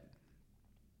say that.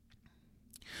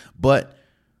 But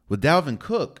with Dalvin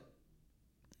Cook,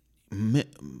 the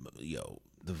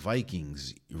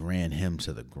Vikings ran him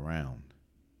to the ground.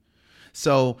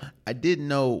 So I didn't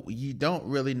know, you don't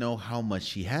really know how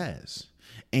much he has.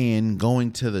 And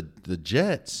going to the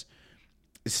Jets,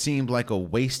 it seemed like a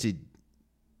wasted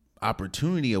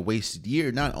opportunity, a wasted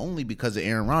year, not only because of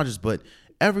Aaron Rodgers, but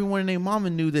everyone and their mama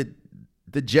knew that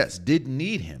the Jets didn't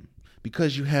need him,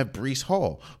 because you have Breece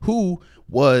Hall, who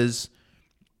was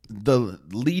the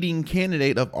leading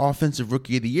candidate of Offensive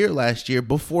Rookie of the Year last year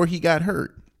before he got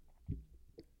hurt.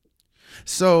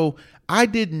 So I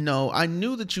didn't know. I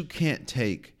knew that you can't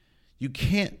take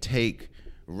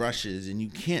rushes and you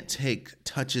can't take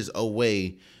touches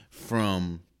away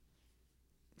from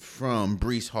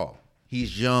Breece Hall.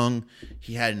 He's young.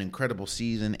 He had an incredible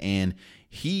season, and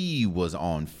he was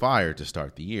on fire to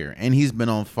start the year, and he's been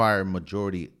on fire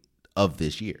majority of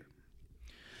this year.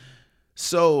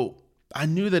 So I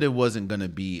knew that it wasn't going to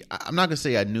be, I'm not going to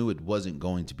say I knew it wasn't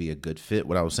going to be a good fit.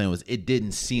 What I was saying was it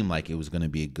didn't seem like it was going to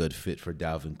be a good fit for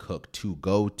Dalvin Cook to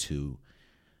go to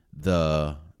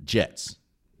the Jets,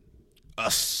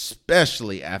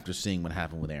 especially after seeing what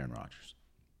happened with Aaron Rodgers.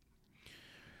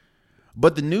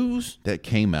 But the news that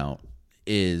came out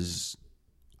is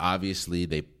obviously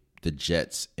the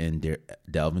Jets and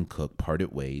Dalvin Cook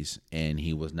parted ways, and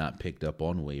he was not picked up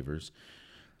on waivers.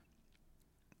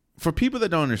 For people that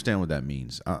don't understand what that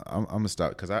means, I'm gonna stop,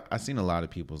 because I've seen a lot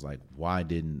of people's like, why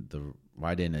didn't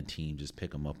a team just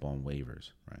pick him up on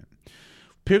waivers? Right?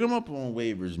 Pick him up on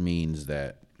waivers means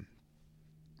that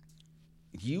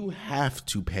you have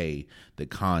to pay the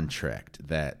contract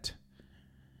that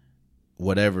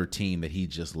whatever team that he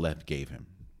just left gave him.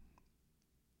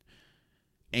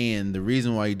 And the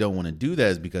reason why you don't want to do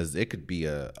that is because it could be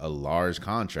a large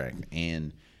contract.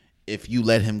 And if you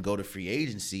let him go to free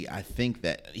agency, I think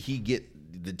that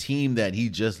the team that he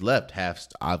just left has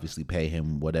to obviously pay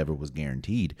him whatever was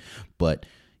guaranteed. But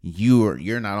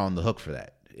you're not on the hook for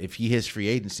that. If he hits free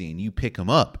agency and you pick him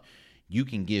up, you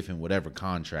can give him whatever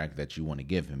contract that you want to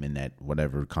give him in that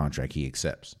whatever contract he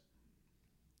accepts.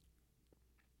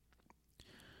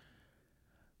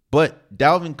 But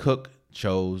Dalvin Cook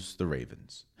chose the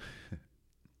Ravens.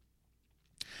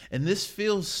 And this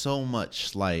feels so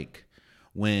much like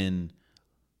when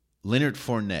Leonard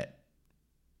Fournette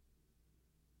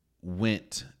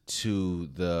went to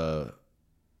the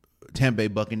Tampa Bay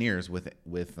Buccaneers with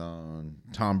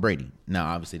Tom Brady. Now,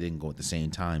 obviously, they didn't go at the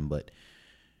same time, but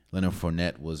Leonard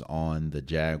Fournette was on the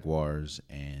Jaguars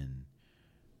and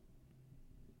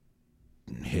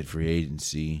hit free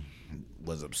agency,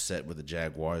 was upset with the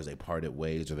Jaguars. They parted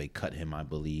ways, or they cut him, I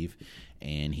believe,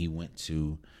 and he went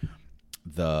to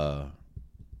the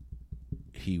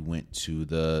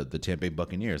Tampa Bay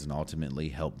Buccaneers and ultimately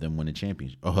helped them win a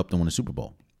championship, or helped them win a Super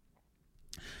Bowl.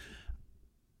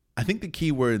 I think the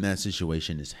key word in that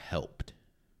situation is helped.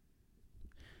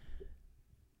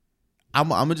 I'm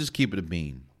gonna just keep it a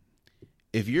bean.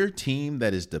 If you're a team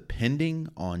that is depending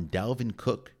on Dalvin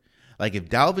Cook, like if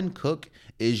Dalvin Cook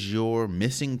is your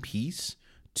missing piece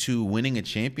to winning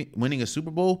a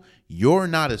Super Bowl, you're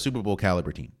not a Super Bowl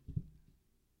caliber team.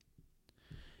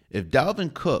 If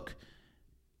Dalvin Cook,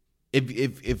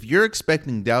 if you're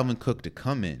expecting Dalvin Cook to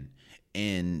come in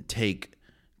and take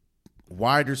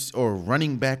wide or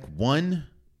running back one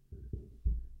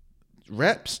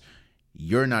reps,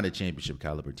 you're not a championship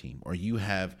caliber team, or you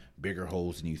have bigger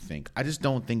holes than you think. I just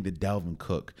don't think that Dalvin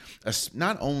Cook,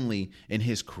 not only in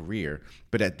his career,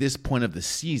 but at this point of the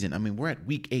season, I mean, we're at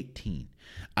week 18.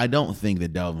 I don't think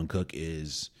that Dalvin Cook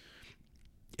is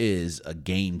a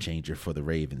game changer for the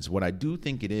Ravens. What I do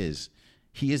think it is,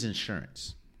 he is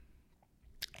insurance.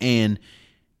 And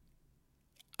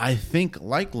I think,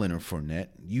 like Leonard Fournette,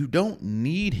 you don't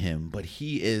need him, but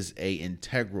he is an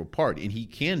integral part, and he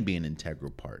can be an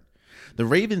integral part. The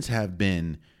Ravens have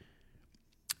been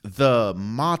the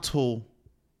model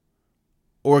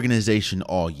organization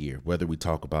all year, whether we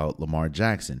talk about Lamar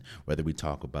Jackson, whether we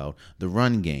talk about the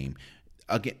run game.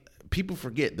 Again, people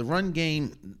forget the run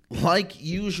game, like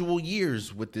usual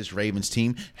years with this Ravens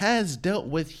team, has dealt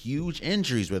with huge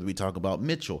injuries, whether we talk about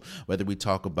Mitchell, whether we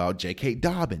talk about J.K.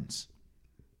 Dobbins.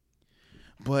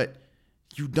 But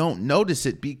you don't notice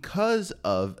it because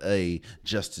of a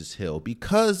Justice Hill,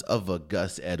 because of a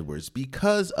Gus Edwards,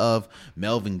 because of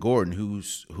Melvin Gordon,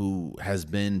 who has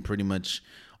been pretty much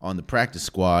on the practice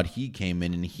squad. He came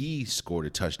in and he scored a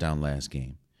touchdown last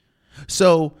game.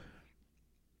 So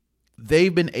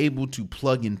they've been able to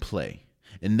plug and play,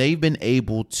 and they've been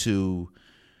able to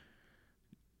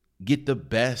get the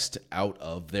best out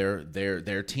of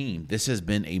their team. This has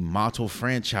been a motto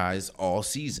franchise all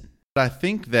season. But I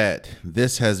think that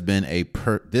this has been oh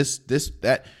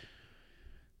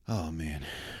man.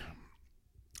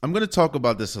 I'm going to talk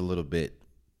about this a little bit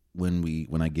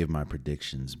when I give my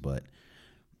predictions, but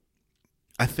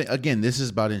I think, again, this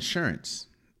is about insurance.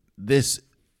 This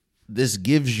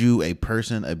gives you a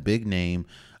person, a big name,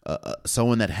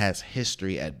 someone that has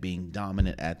history at being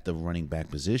dominant at the running back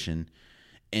position.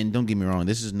 And don't get me wrong,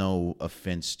 this is no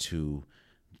offense to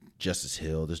Justice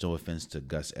Hill. There's no offense to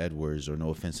Gus Edwards, or no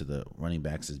offense to the running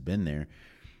backs that's been there.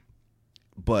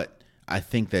 But I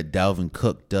think that Dalvin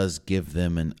Cook does give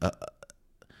them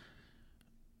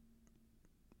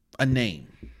a name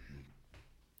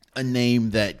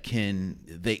that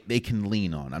they can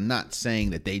lean on. I'm not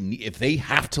saying that if they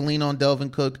have to lean on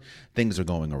Dalvin Cook, things are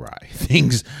going awry.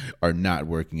 Things are not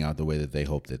working out the way that they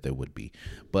hoped that they would be.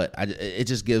 But it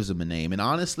just gives them a name. And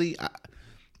honestly,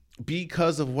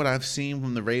 because of what I've seen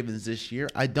from the Ravens this year,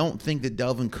 I don't think that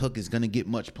Dalvin Cook is going to get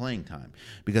much playing time,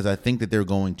 because I think that they're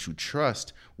going to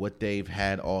trust what they've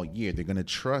had all year. They're going to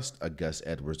trust a Gus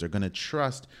Edwards. They're going to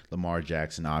trust Lamar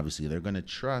Jackson, obviously. They're going to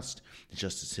trust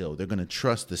Justice Hill. They're going to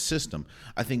trust the system.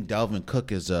 I think Dalvin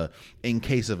Cook is a in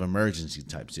case of emergency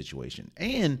type situation.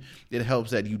 And it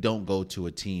helps that you don't go to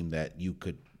a team that you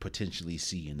could potentially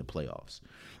see in the playoffs.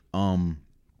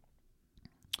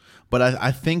 But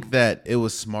I think that it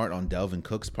was smart on Dalvin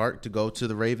Cook's part to go to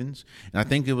the Ravens. And I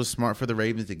think it was smart for the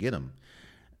Ravens to get him.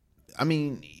 I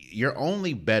mean, you're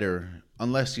only better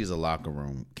unless he's a locker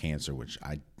room cancer, which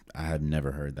I have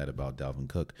never heard that about Dalvin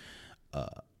Cook.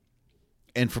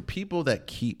 And for people that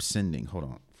keep sending,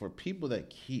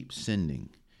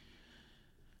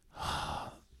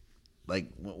 like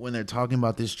when they're talking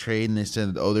about this trade and they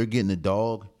said, oh, they're getting a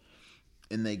dog,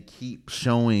 and they keep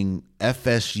showing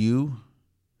FSU,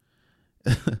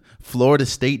 Florida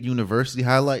State University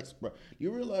highlights. Bro,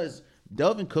 you realize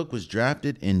Dalvin Cook was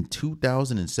drafted in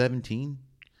 2017?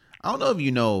 I don't know if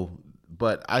you know,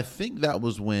 but I think that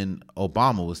was when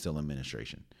Obama was still in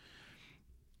administration.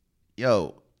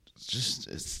 Yo,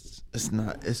 it's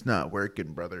not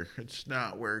working, brother. It's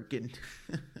not working.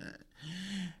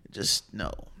 Just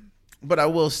no. But I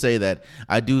will say that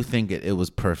I do think it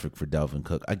was perfect for Dalvin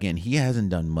Cook. Again, he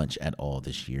hasn't done much at all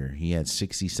this year. He had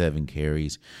 67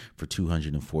 carries for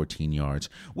 214 yards,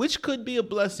 which could be a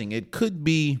blessing. It could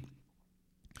be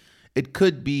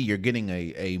you're getting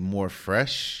a more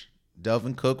fresh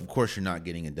Dalvin Cook. Of course, you're not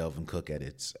getting a Dalvin Cook at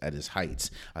his heights.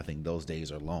 I think those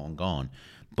days are long gone.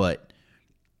 But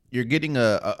you're getting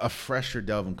a fresher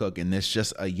Dalvin Cook, and this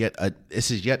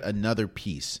is yet another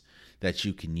piece that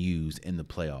you can use in the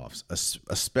playoffs,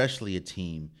 especially a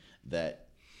team that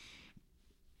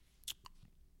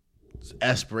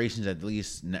aspirations, at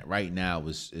least right now,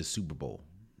 is Super Bowl.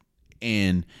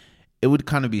 And it would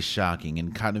kind of be shocking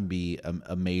and kind of be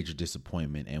a major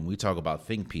disappointment. And we talk about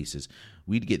think pieces.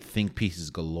 We'd get think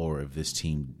pieces galore if this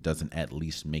team doesn't at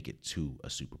least make it to a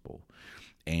Super Bowl.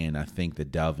 And I think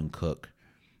that Dalvin Cook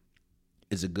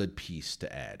is a good piece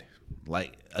to add.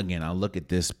 Like, again, I look at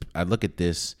this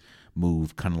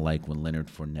move kind of like when Leonard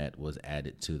Fournette was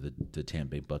added to the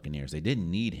Tampa Bay Buccaneers. They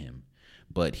didn't need him,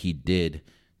 but he did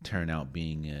turn out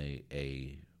being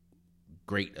a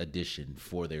great addition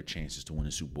for their chances to win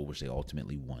a Super Bowl, which they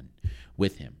ultimately won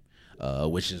with him,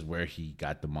 which is where he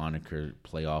got the moniker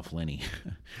Playoff Lenny.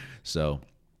 So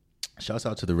shouts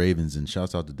out to the Ravens and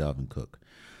shouts out to Dalvin Cook.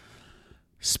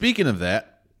 Speaking of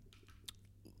that,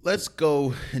 let's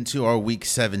go into our week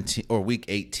 17 or week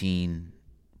 18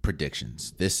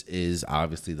 predictions. This is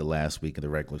obviously the last week of the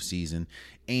regular season,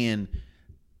 and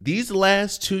these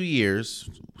last 2 years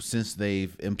since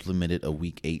they've implemented a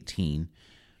week 18,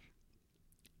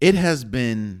 it has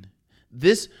been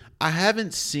this. I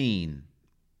haven't seen.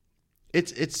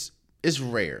 It's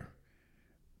rare,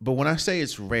 but when I say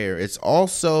it's rare, it's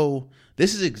also,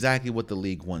 this is exactly what the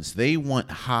league wants. They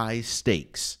want high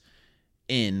stakes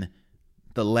in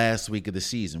the last week of the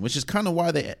season, which is kind of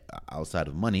why they, outside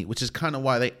of money, which is kind of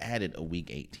why they added a week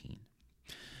 18.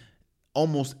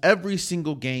 Almost every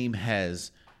single game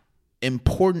has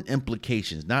important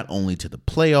implications, not only to the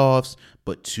playoffs,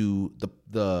 but to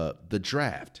the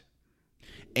draft.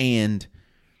 And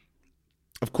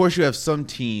of course, you have some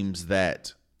teams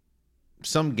that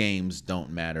some games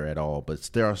don't matter at all, but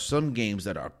there are some games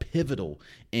that are pivotal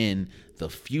in the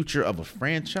future of a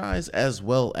franchise, as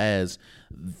well as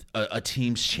a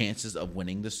team's chances of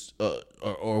winning this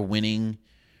or winning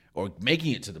or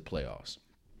making it to the playoffs.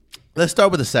 Let's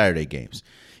start with the Saturday games.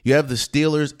 You have the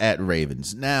Steelers at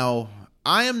Ravens. Now,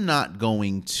 I am not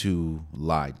going to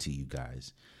lie to you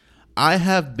guys. I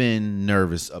have been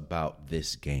nervous about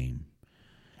this game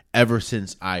ever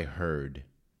since I heard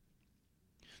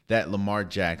that Lamar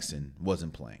Jackson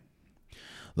wasn't playing.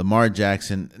 Lamar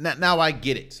Jackson, now I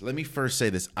get it. Let me first say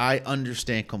this. I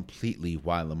understand completely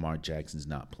why Lamar Jackson's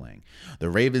not playing. The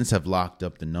Ravens have locked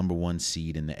up the number 1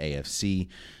 seed in the AFC.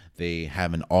 They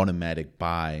have an automatic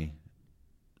bye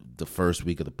the first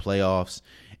week of the playoffs,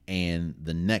 and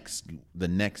the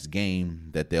next game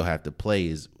that they'll have to play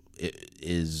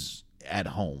is at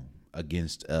home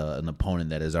against an opponent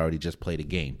that has already just played a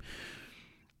game.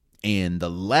 And the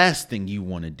last thing you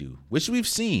want to do, which we've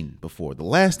seen before, the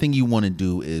last thing you want to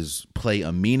do is play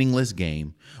a meaningless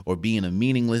game or be in a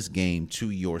meaningless game to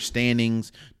your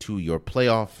standings, to your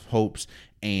playoff hopes,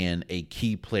 and a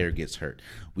key player gets hurt.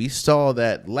 We saw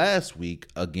that last week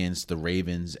against the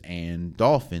Ravens and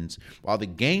Dolphins. While the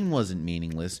game wasn't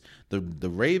meaningless, the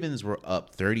Ravens were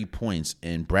up 30 points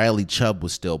and Bradley Chubb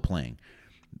was still playing.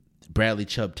 Bradley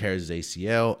Chubb tears his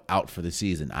ACL, out for the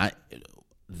season.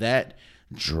 That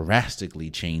drastically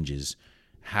changes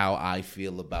how I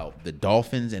feel about the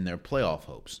Dolphins and their playoff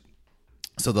hopes.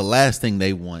 So the last thing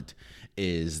they want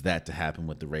is that to happen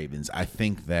with the Ravens. I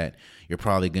think that you're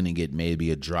probably going to get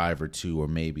maybe a drive or two or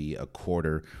maybe a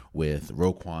quarter with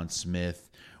Roquan Smith,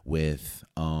 with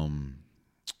Jadeveon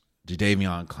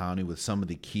Clowney, with some of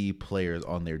the key players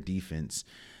on their defense,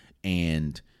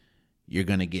 and you're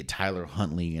going to get Tyler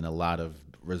Huntley and a lot of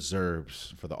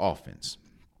reserves for the offense.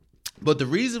 But the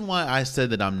reason why I said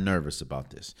that I'm nervous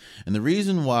about this, and the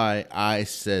reason why I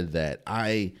said that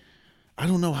I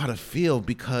don't know how to feel,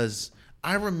 because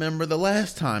I remember the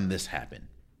last time this happened.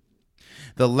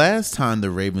 The last time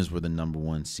the Ravens were the number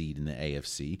 1 seed in the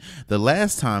AFC, the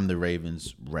last time the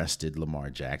Ravens rested Lamar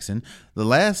Jackson, the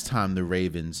last time the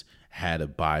Ravens had a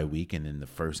bye week and then the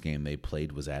first game they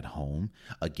played was at home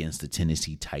against the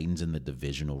Tennessee Titans in the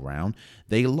divisional round,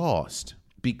 they lost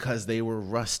because they were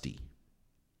rusty.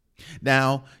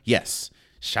 Now, yes,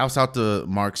 shouts out to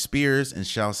Mark Spears and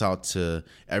shouts out to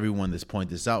everyone that's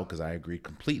pointed this out, because I agree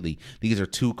completely. These are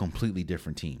two completely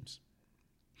different teams.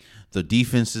 The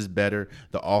defense is better.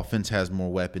 The offense has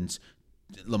more weapons.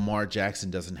 Lamar Jackson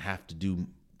doesn't have to do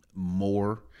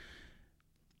more.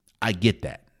 I get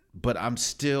that, but I'm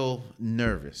still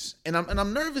nervous. And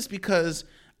I'm nervous because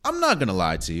I'm not going to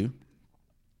lie to you.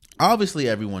 Obviously,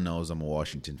 everyone knows I'm a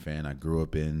Washington fan. I grew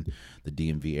up in the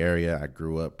DMV area. I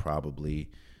grew up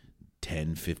probably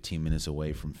 10, 15 minutes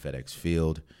away from FedEx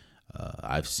Field.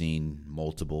 I've seen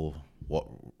multiple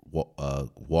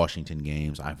Washington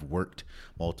games. I've worked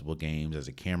multiple games as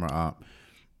a camera op.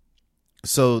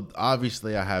 So,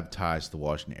 obviously, I have ties to the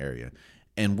Washington area.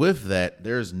 And with that,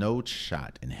 there's no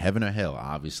shot in heaven or hell,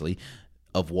 obviously,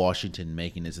 of Washington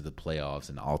making it to the playoffs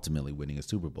and ultimately winning a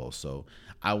Super Bowl. So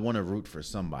I want to root for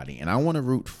somebody, and I want to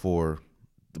root for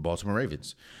the Baltimore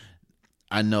Ravens.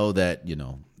 I know that,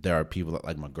 there are people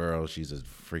like my girl. She's a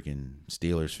freaking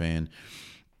Steelers fan.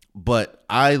 But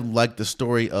I like the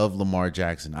story of Lamar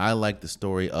Jackson. I like the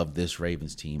story of this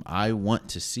Ravens team. I want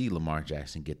to see Lamar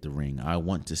Jackson get the ring. I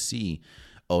want to see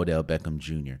Odell Beckham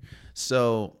Jr.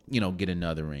 So, get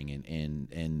another ring,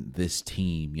 and this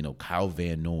team, Kyle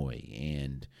Van Noy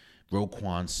and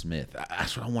Roquan Smith.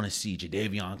 That's what I want to see,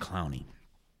 Jadeveon Clowney.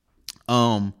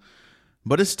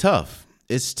 But it's tough.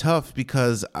 It's tough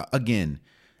because, again,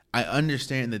 I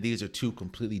understand that these are two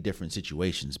completely different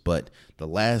situations, but the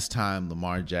last time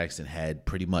Lamar Jackson had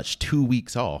pretty much 2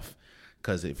 weeks off,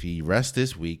 because if he rests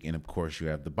this week, and of course you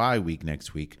have the bye week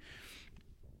next week,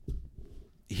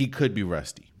 he could be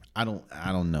rusty. I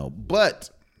don't know. But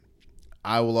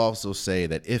I will also say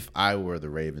that if I were the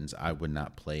Ravens, I would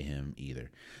not play him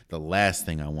either. The last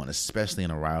thing I want, especially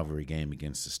in a rivalry game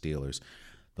against the Steelers,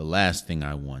 the last thing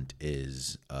I want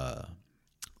is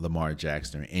Lamar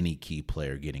Jackson or any key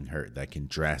player getting hurt that can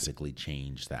drastically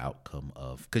change the outcome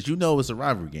of, because it's a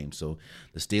rivalry game. So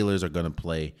the Steelers are going to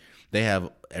play. They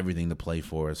have everything to play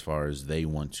for as far as they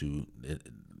want to.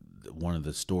 One of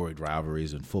the storied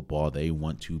rivalries in football, they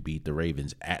want to beat the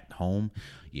Ravens at home.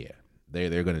 Yeah,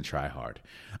 they're going to try hard.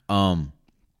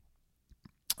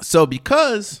 So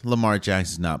because Lamar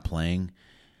Jackson's not playing,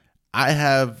 I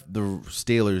have the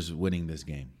Steelers winning this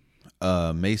game.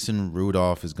 Mason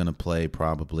Rudolph is going to play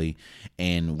probably,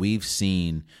 and we've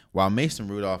seen, while Mason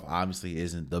Rudolph obviously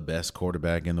isn't the best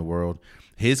quarterback in the world,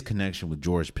 his connection with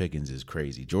George Pickens is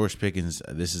crazy. George Pickens,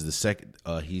 this is the second,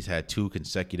 he's had 2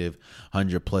 consecutive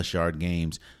 100-plus yard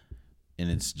games,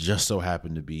 and it's just so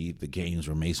happened to be the games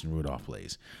where Mason Rudolph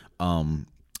plays.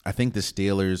 I think the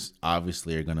Steelers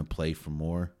obviously are going to play for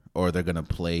more, or they're going to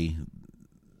play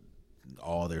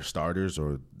all their starters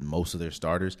or most of their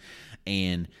starters.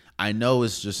 And I know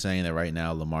it's just saying that right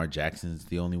now Lamar Jackson is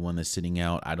the only one that's sitting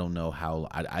out. I don't know how.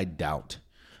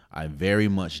 I very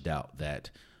much doubt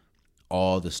that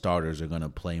all the starters are going to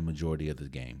play majority of the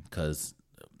game, because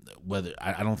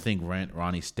I don't think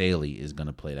Ronnie Staley is going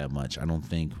to play that much. I don't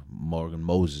think Morgan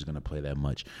Moses is going to play that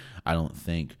much. I don't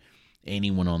think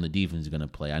anyone on the defense is going to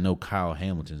play. I know Kyle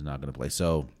Hamilton's not going to play.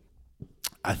 So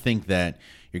I think that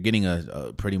you're getting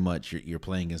a pretty much you're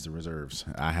playing against the reserves.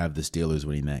 I have the Steelers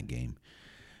winning that game.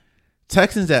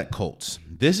 Texans at Colts.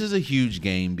 This is a huge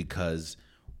game because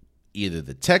either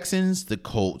the Texans, the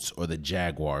Colts, or the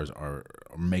Jaguars are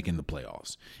making the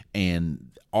playoffs,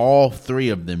 and all 3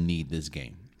 of them need this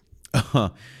game.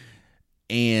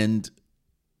 And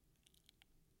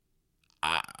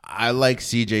I like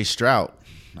C.J. Stroud.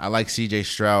 I like C.J.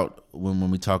 Stroud when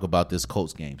we talk about this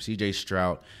Colts game. C.J.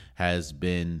 Stroud has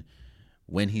been,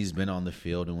 when he's been on the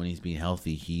field and when he's been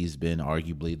healthy, he's been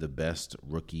arguably the best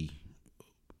rookie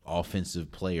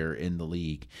offensive player in the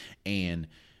league. And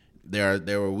there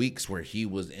were weeks where he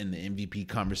was in the MVP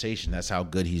conversation. That's how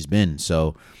good he's been.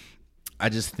 So I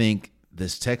just think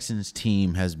this Texans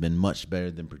team has been much better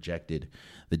than projected.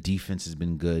 The defense has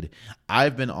been good.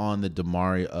 I've been on the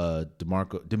DeMeco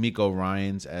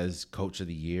Ryans as coach of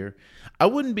the year. I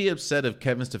wouldn't be upset if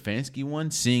Kevin Stefanski won,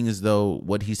 seeing as though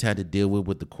what he's had to deal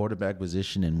with the quarterback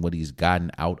position and what he's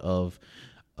gotten out of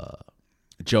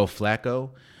Joe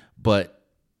Flacco. But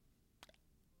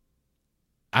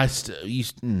I'm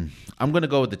going to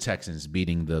go with the Texans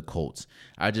beating the Colts.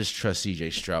 I just trust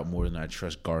C.J. Stroud more than I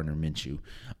trust Gardner Minshew.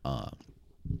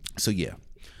 So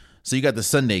you got the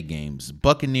Sunday games.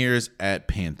 Buccaneers at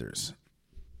Panthers.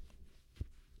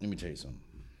 Let me tell you something.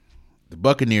 The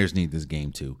Buccaneers need this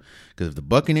game too, because if the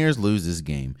Buccaneers lose this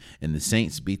game and the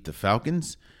Saints beat the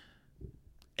Falcons,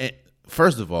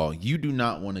 first of all, you do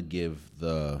not want to give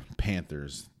the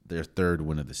Panthers their 3rd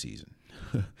win of the season.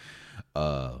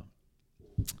 I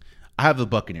have the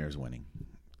Buccaneers winning.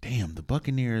 Damn, the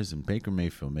Buccaneers and Baker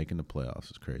Mayfield making the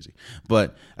playoffs is crazy.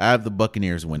 But I have the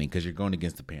Buccaneers winning because you're going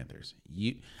against the Panthers.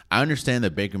 I understand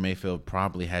that Baker Mayfield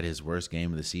probably had his worst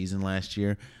game of the season last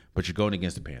year, but you're going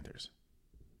against the Panthers.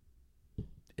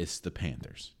 It's the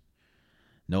Panthers.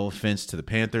 No offense to the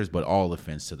Panthers, but all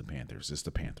offense to the Panthers. It's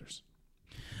the Panthers.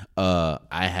 I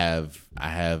have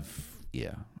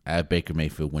Baker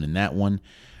Mayfield winning that one.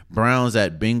 Browns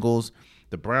at Bengals.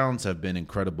 The Browns have been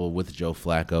incredible with Joe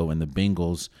Flacco, and the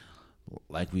Bengals,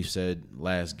 like we said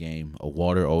last game, a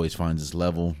water always finds its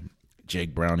level.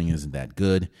 Jake Browning isn't that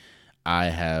good. I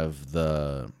have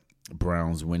the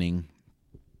Browns winning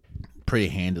pretty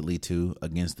handedly, too,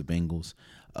 against the Bengals.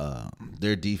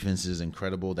 Their defense is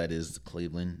incredible. That is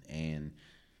Cleveland, and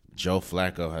Joe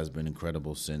Flacco has been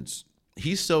incredible since.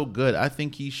 He's so good. I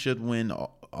think he should win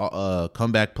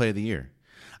comeback play of the year.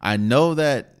 I know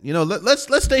that,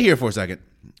 let's stay here for a second.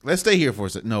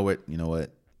 No, wait, you know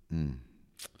what?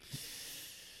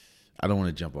 I don't want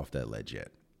to jump off that ledge yet.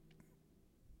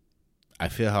 I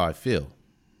feel how I feel,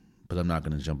 but I'm not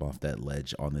going to jump off that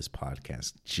ledge on this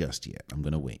podcast just yet. I'm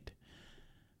going to wait.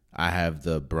 I have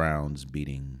the Browns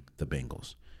beating the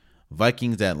Bengals.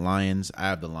 Vikings at Lions. I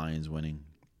have the Lions winning.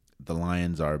 The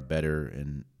Lions are better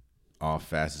in all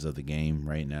facets of the game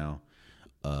right now.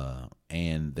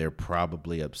 And they're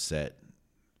probably upset.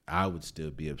 I would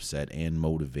still be upset and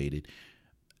motivated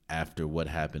after what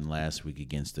happened last week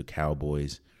against the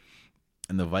Cowboys.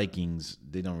 And the Vikings,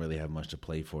 they don't really have much to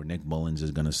play for. Nick Mullins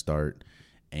is going to start,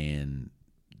 and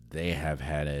they have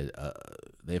had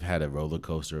a roller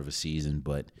coaster of a season.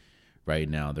 But right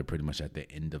now. They're pretty much at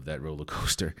the end of that roller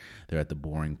coaster. They're at the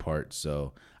boring part.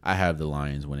 So I have the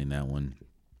Lions winning that one.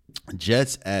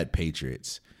 Jets at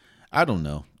Patriots. I don't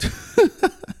know.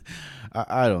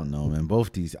 I don't know, man.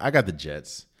 Both these, I got the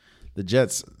Jets. The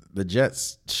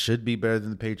Jets should be better than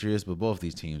the Patriots, but both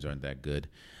these teams aren't that good.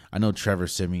 I know Trevor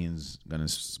Simeon's going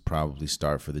to probably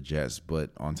start for the Jets,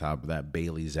 but on top of that,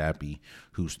 Bailey Zappi,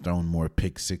 who's thrown more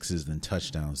pick sixes than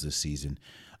touchdowns this season.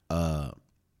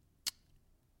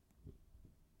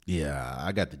 Yeah,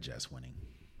 I got the Jets winning.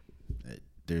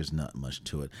 There's not much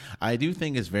to it. I do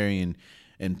think it's very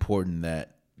important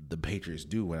that the Patriots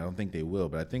do win. I don't think they will,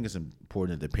 but I think it's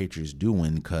important that the Patriots do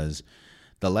win because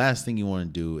the last thing you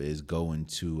want to do is go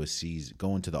into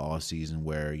the off season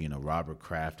where, Robert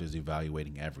Kraft is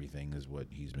evaluating everything, is what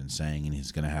he's been saying, and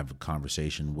he's going to have a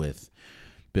conversation with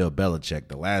Bill Belichick.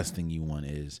 The last thing you want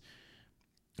is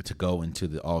to go into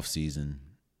the off season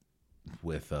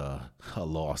with a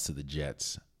loss to the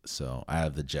Jets. So I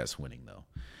have the Jets winning, though.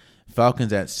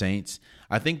 Falcons at Saints.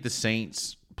 I think the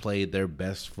Saints played their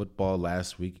best football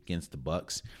last week against the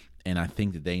Bucs. And I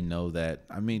think that they know that,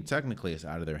 technically it's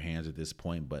out of their hands at this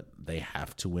point, but they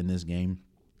have to win this game.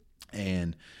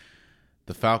 And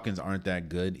the Falcons aren't that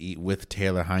good with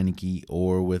Taylor Heineke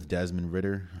or with Desmond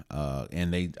Ridder.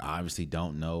 And they obviously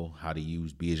don't know how to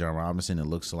use Bijan Robinson. It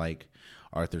looks like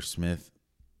Arthur Smith.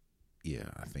 Yeah,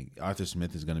 I think Arthur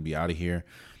Smith is going to be out of here.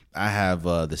 I have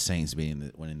the Saints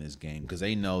winning this game because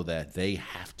they know that they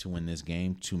have to win this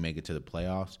game to make it to the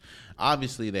playoffs.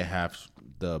 Obviously, the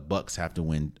Bucs have to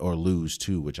win or lose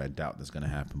too, which I doubt that's going to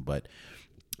happen. But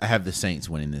I have the Saints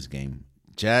winning this game.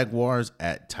 Jaguars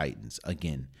at Titans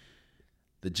again.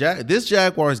 This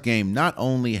Jaguars game not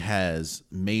only has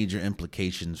major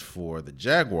implications for the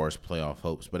Jaguars' playoff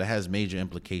hopes, but it has major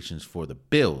implications for the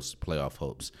Bills' playoff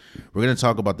hopes. We're going to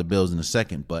talk about the Bills in a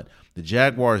second, but the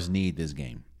Jaguars need this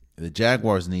game. The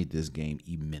Jaguars need this game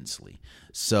immensely.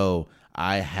 So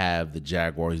I have the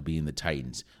Jaguars beating the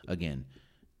Titans. Again,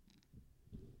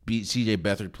 C.J.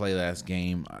 Beathard played last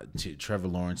game. Trevor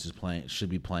Lawrence should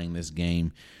be playing this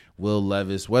game. Will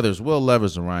Levis, whether it's Will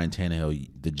Levis or Ryan Tannehill,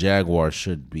 the Jaguars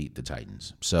should beat the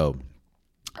Titans. So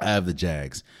I have the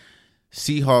Jags.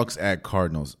 Seahawks at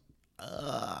Cardinals.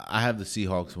 I have the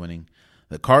Seahawks winning.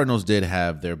 The Cardinals did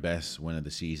have their best win of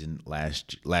the season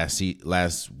last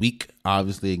week,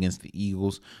 obviously against the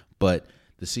Eagles, but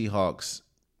the Seahawks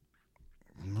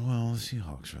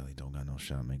really don't got no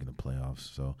shot making the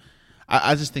playoffs. So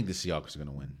I just think the Seahawks are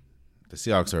going to win. The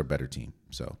Seahawks are a better team,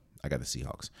 so I got the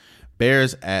Seahawks.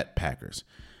 Bears at Packers.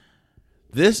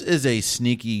 This is a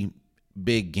sneaky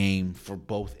big game for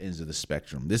both ends of the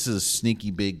spectrum. This is a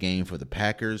sneaky big game for the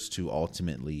Packers to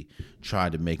ultimately try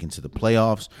to make into the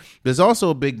playoffs. There's also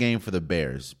a big game for the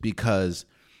Bears because,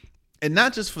 and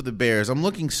not just for the Bears, I'm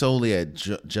looking solely at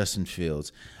Justin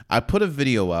Fields. I put a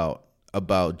video out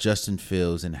about Justin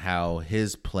Fields and how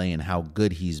his play and how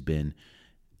good he's been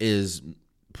is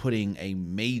putting a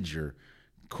major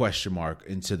question mark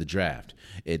into the draft.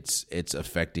 It's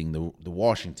affecting the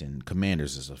Washington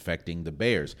Commanders. It's affecting the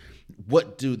Bears.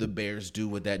 What do the Bears do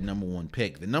with that number one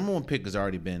pick? The number one pick has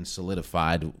already been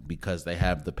solidified because they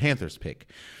have the Panthers pick,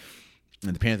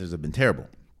 and the Panthers have been terrible.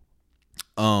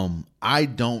 I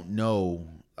don't know.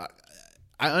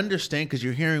 I understand because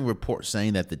you're hearing reports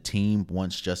saying that the team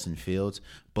wants Justin Fields,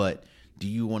 but do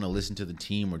you want to listen to the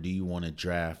team or do you want to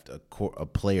draft a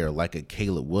player like a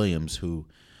Caleb Williams who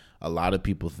a lot of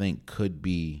people think could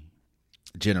be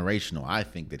generational? I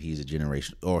think that he's a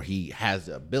generational, or he has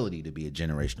the ability to be a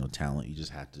generational talent. You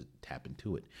just have to tap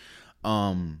into it.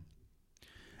 I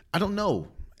don't know.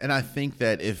 And I think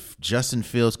that if Justin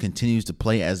Fields continues to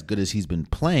play as good as he's been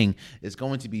playing, it's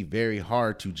going to be very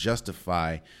hard to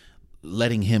justify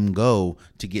letting him go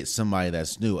to get somebody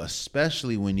that's new,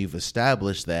 especially when you've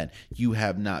established that you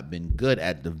have not been good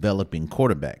at developing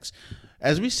quarterbacks.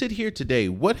 As we sit here today,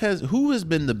 who has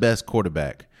been the best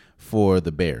quarterback for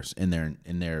the Bears in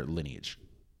their lineage?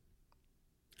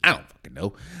 I don't fucking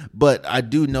know. But I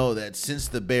do know that since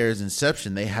the Bears'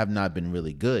 inception, they have not been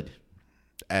really good.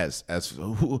 They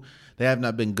have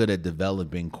not been good at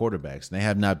developing quarterbacks. They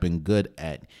have not been good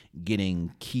at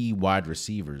getting key wide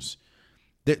receivers.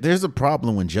 There's a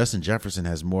problem when Justin Jefferson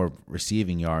has more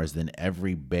receiving yards than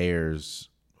every Bears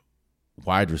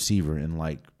wide receiver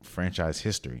in franchise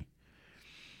history.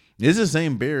 This is the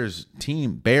same Bears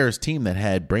team that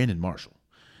had Brandon Marshall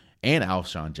and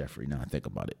Alshon Jeffrey. Now I think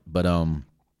about it, but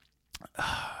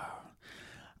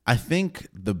I think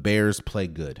the Bears play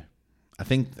good.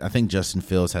 I think Justin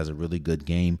Fields has a really good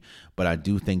game, but I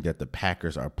do think that the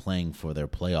Packers are playing for their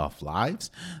playoff lives.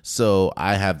 So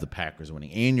I have the Packers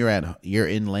winning. And you're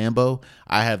in Lambeau.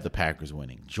 I have the Packers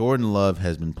winning. Jordan Love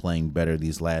has been playing better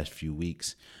these last few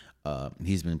weeks.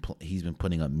 He's been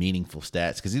putting up meaningful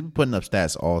stats because he's been putting up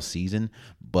stats all season,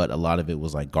 but a lot of it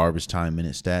was like garbage time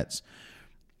minute stats.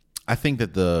 I think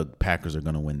that the Packers are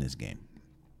going to win this game.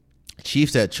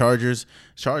 Chiefs at Chargers.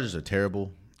 Chargers are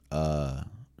terrible.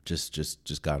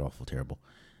 Just god awful terrible.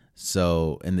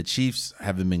 So, and the Chiefs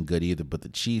haven't been good either, but the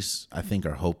Chiefs, I think,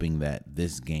 are hoping that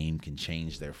this game can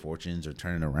change their fortunes or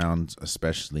turn it around,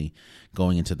 especially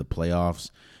going into the playoffs.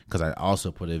 Because I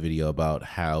also put a video about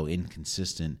how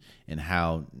inconsistent and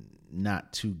how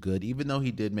not too good, even though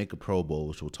he did make a Pro Bowl,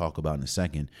 which we'll talk about in a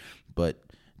second. But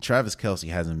Travis Kelce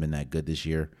hasn't been that good this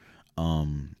year,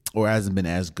 or hasn't been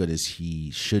as good as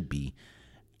he should be.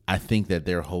 I think that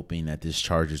they're hoping that this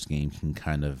Chargers game can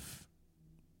kind of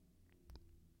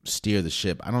steer the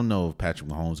ship. I don't know if Patrick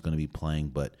Mahomes is going to be playing,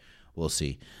 but we'll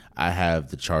see. I have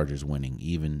the Chargers winning,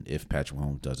 even if Patrick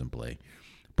Mahomes doesn't play.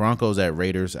 Broncos at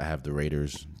Raiders. I have the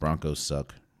Raiders. Broncos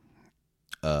suck.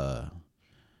 Yeah.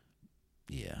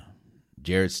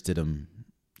 Jarrett Stidham.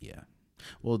 Yeah.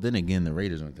 Well, then again, the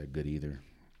Raiders aren't that good either.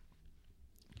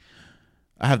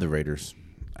 I have the Raiders.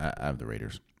 I have the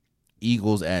Raiders.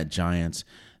 Eagles at Giants.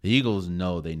 The Eagles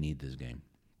know they need this game.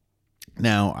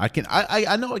 Now,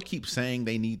 I know I keep saying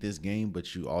they need this game,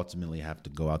 but you ultimately have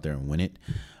to go out there and win it.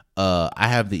 I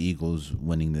have the Eagles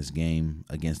winning this game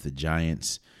against the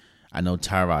Giants. I know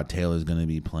Tyrod Taylor is going to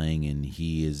be playing, and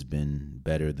he has been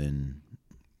better than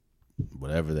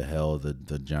whatever the hell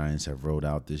the Giants have rolled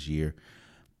out this year.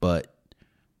 But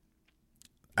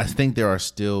I think there are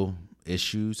still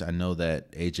issues. I know that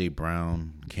A.J.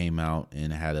 Brown came out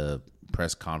and had a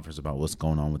press conference about what's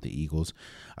going on with the Eagles.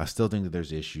 I still think that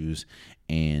there's issues,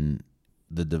 and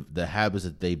the habits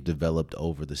that they've developed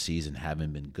over the season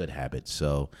haven't been good habits.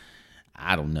 So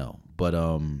I don't know, but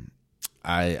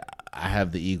I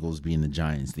have the Eagles being the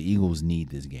Giants. The Eagles need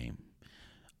this game.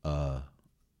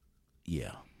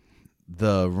 Yeah.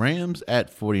 The Rams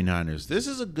at 49ers. This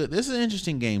is an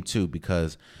interesting game too,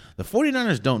 because the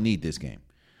 49ers don't need this game.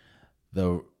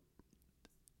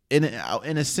 In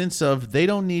a sense of they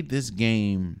don't need this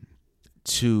game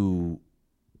to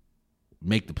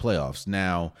make the playoffs.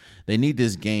 Now, they need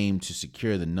this game to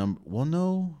secure the number. Well,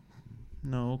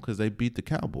 no, because they beat the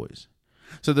Cowboys.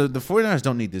 So the 49ers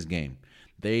don't need this game.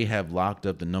 They have locked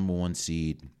up the number one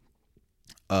seed.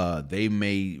 They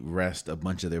may rest a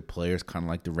bunch of their players, kind of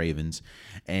like the Ravens.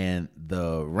 And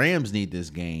the Rams need this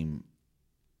game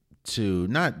to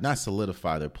not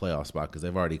solidify their playoff spot, because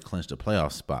they've already clinched a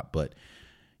playoff spot, but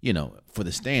for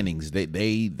the standings,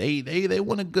 they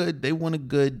want a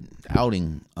good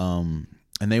outing, and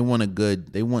they want a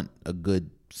good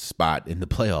spot in the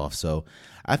playoffs. So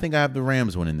I think I have the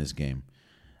Rams winning this game.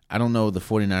 I don't know the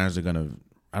 49ers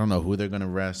I don't know who they're gonna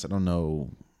rest. I don't know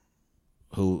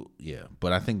who,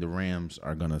 but I think the Rams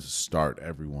are gonna start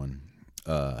everyone.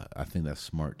 I think that's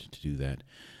smart to do that.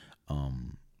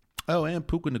 And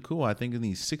Puka Nacua, I think, he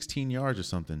needs 16 yards or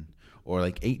something, or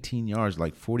like 18 yards,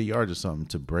 like 40 yards or something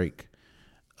to break,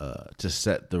 to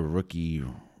set the rookie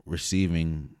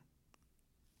receiving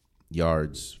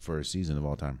yards for a season of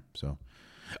all time. So,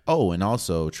 and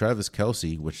also Travis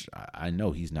Kelce, which I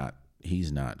know he's not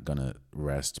gonna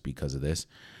rest because of this.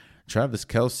 Travis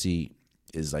Kelce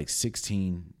is like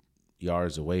 16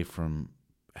 yards away from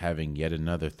having yet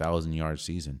another 1,000-yard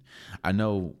season. I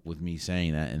know with me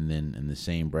saying that and then in the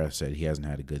same breath said he hasn't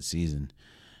had a good season,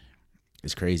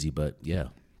 it's crazy, but yeah.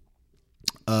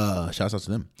 Shouts out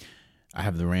to them. I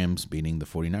have the Rams beating the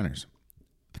 49ers.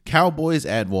 The Cowboys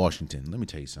at Washington. Let me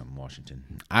tell you something,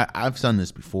 Washington. I've done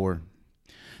this before.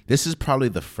 This is probably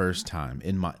the first time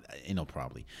in my,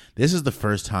 this is the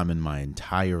first time in my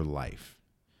entire life,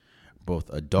 both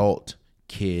adult,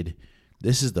 kid,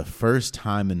 this is the first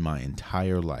time in my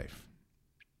entire life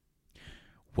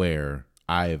where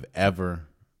I have ever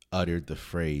uttered the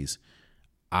phrase,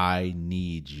 I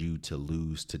need you to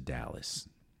lose to Dallas.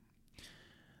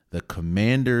 The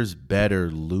Commanders better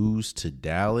lose to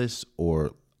Dallas,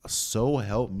 or so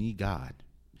help me God.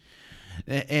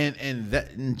 And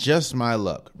that just my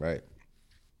luck, right?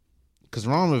 Because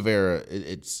Ron Rivera,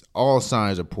 it's all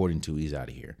signs are pointing to he's out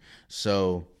of here.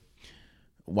 So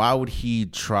why would he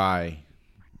try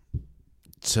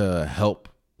to help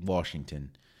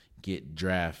Washington get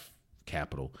draft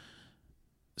capital?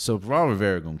 So Ron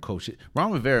Rivera gonna coach it.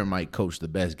 Ron Rivera might coach the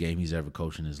best game he's ever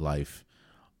coached in his life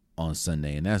on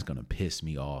Sunday, and that's gonna piss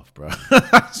me off, bro.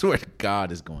 I swear to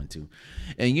God, it's going to.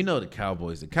 And the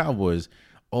Cowboys. The Cowboys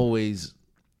always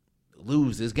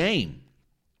lose this game.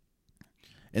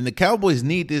 And the Cowboys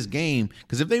need this game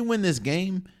because if they win this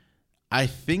game, I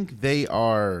think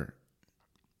they're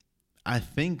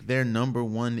number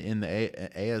one in the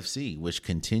AFC, which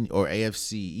or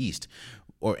AFC East,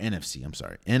 or NFC. I'm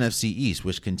sorry, NFC East,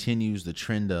 which continues the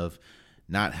trend of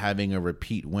not having a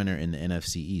repeat winner in the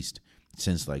NFC East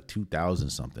since like 2000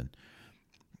 something.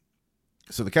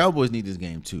 So the Cowboys need this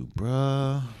game too,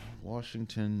 bruh.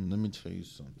 Washington, let me tell you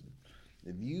something.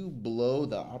 If you blow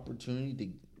the opportunity to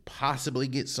possibly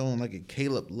get someone like a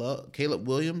Caleb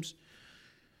Williams,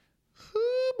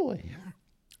 oh boy,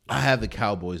 I have the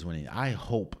Cowboys winning. I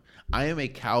am a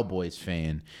Cowboys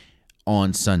fan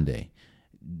on Sunday.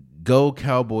 Go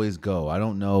Cowboys, go. I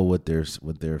don't know what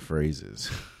their phrase is,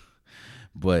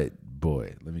 but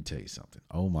boy, let me tell you something.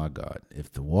 Oh my God,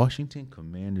 if the Washington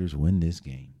Commanders win this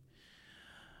game,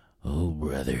 oh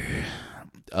brother,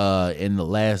 in the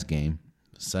last game,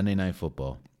 Sunday Night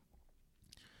Football,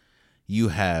 you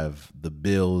have the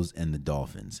Bills and the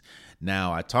Dolphins.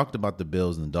 Now, I talked about the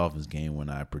Bills and the Dolphins game when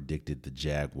I predicted the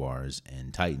Jaguars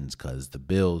and Titans because the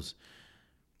Bills,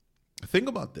 think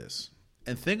about this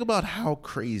and think about how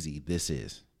crazy this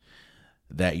is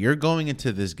that you're going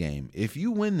into this game. If you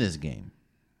win this game,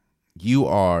 you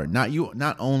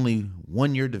not only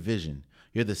won your division,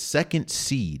 you're the second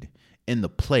seed in the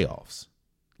playoffs.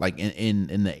 Like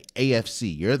in the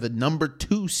AFC, you're the number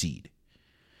 2 seed.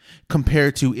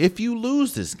 Compared to if you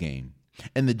lose this game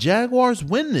and the Jaguars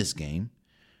win this game,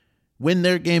 win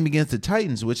their game against the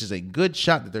Titans, which is a good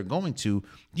shot that they're going to,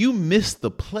 you miss the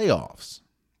playoffs.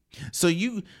 So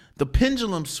the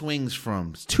pendulum swings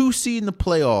from 2 seed in the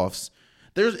playoffs.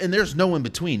 There's no in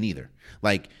between either.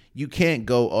 Like you can't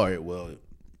go, all right, well,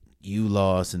 you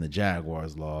lost and the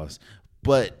Jaguars lost,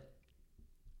 but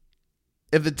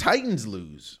if the Titans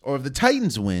lose, or if the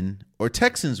Titans win, or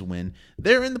Texans win,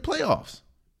 they're in the playoffs.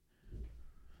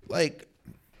 Like,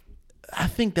 I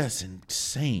think that's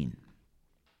insane.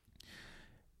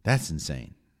 That's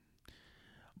insane.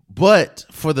 But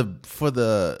for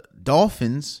the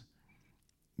Dolphins,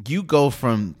 you go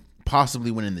from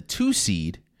possibly winning the 2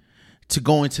 seed to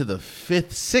going to the 5th,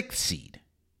 6th seed.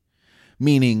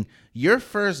 Meaning your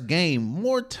first game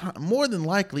more than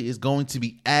likely is going to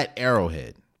be at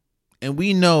Arrowhead. And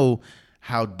we know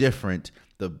how different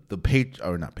the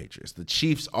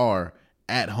Chiefs are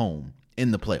at home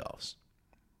in the playoffs.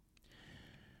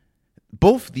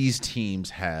 Both these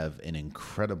teams have an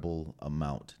incredible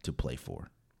amount to play for.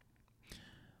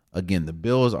 Again, the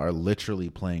Bills are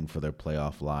literally playing for their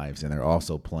playoff lives, and they're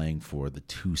also playing for the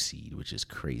 2 seed, which is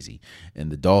crazy.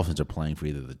 And the Dolphins are playing for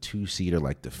either the 2 seed or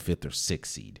like the 5th or 6th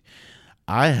seed.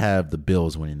 I have the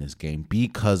Bills winning this game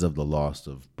because of the loss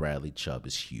of Bradley Chubb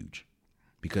is huge.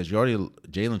 Because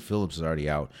Jalen Phillips is already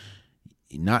out.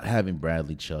 Not having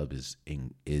Bradley Chubb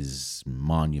is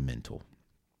monumental.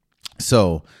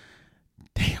 So,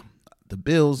 damn, the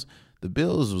Bills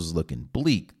was looking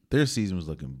bleak. Their season was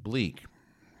looking bleak.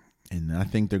 And I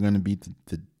think they're going to beat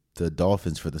the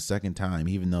Dolphins for the second time,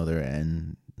 even though they're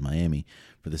in Miami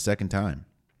for the second time,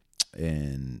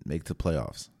 and make the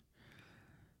playoffs.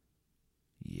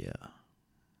 Yeah.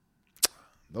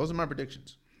 Those are my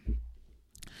predictions.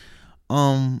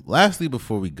 Lastly,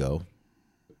 before we go,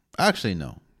 actually,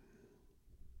 no.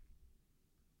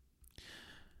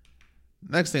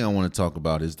 Next thing I want to talk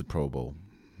about is the Pro Bowl.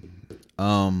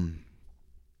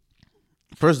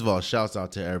 First of all, shouts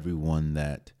out to everyone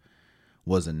that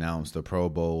was announced. The Pro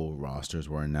Bowl rosters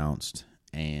were announced,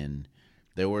 and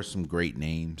there were some great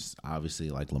names, obviously,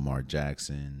 like Lamar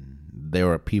Jackson. There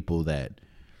were people that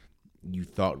you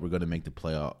thought were going to make the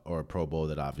playoff or Pro Bowl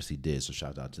that obviously did, so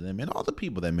shout out to them. And all the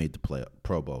people that made the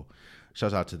Pro Bowl,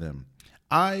 shout out to them.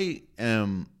 I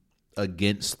am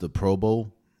against the Pro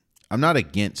Bowl. I'm not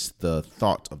against the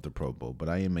thought of the Pro Bowl, but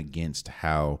I am against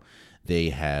how they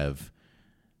have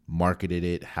marketed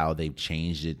it, how they've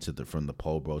changed it from the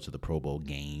Pro Bowl to the Pro Bowl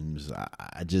games.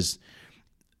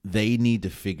 They need to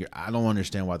figure. I don't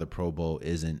understand why the Pro Bowl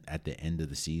isn't at the end of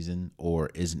the season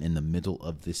or isn't in the middle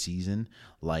of the season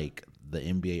like the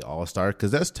NBA All-Star,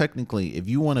 because that's technically, if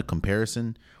you want a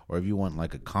comparison or if you want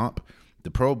like a comp,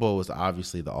 the Pro Bowl is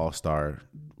obviously the All-Star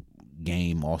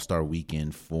game, All-Star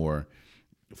weekend for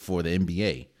the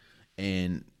NBA,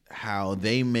 and how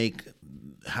NBA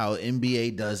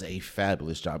does a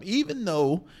fabulous job, even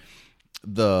though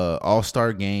the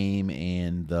All-Star game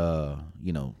and the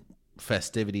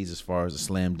festivities as far as the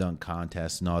slam dunk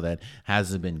contest and all that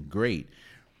hasn't been great.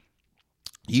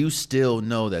 You still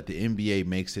know that the NBA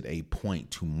makes it a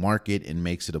point to market and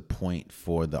makes it a point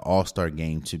for the All-Star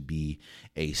game to be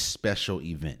a special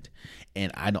event.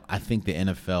 And I think the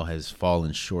NFL has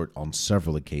fallen short on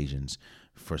several occasions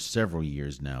for several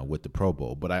years now with the Pro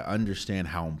Bowl, but I understand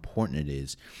how important it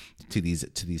is to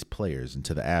these players and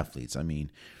to the athletes. I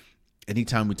mean,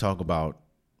 anytime we talk about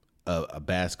a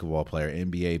basketball player,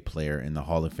 NBA player in the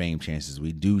Hall of Fame, chances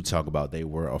we do talk about they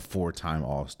were a 4-time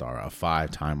All-Star, a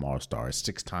 5-time All-Star, a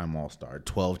 6-time All-Star, a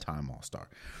 12-time All-Star.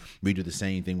 We do the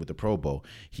same thing with the Pro Bowl.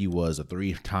 He was a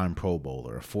 3-time Pro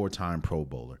Bowler, a 4-time Pro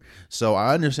Bowler. So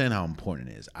I understand how important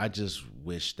it is. I just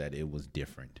wish that it was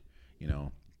different. You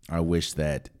know, I wish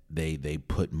that they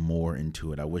put more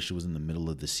into it. I wish it was in the middle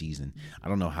of the season. I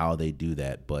don't know how they do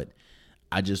that, but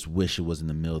I just wish it was in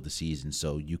the middle of the season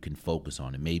so you can focus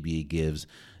on it. Maybe it gives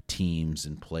teams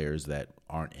and players that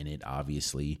aren't in it,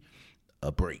 obviously,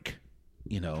 a break.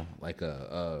 You know, like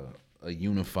a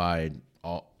unified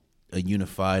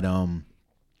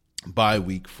bye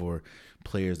week for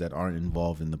players that aren't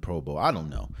involved in the Pro Bowl. I don't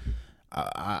know.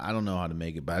 I don't know how to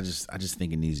make it, but I just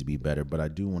think it needs to be better. But I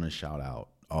do want to shout out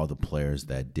all the players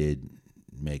that did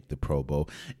make the Pro Bowl.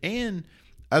 And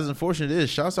as unfortunate it is,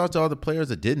 shouts out to all the players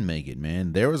that didn't make it,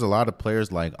 man. There was a lot of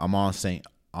players like Amon St.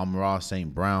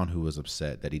 Brown who was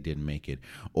upset that he didn't make it.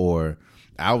 Or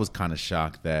I was kind of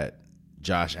shocked that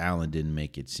Josh Allen didn't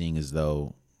make it, seeing as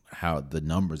though how the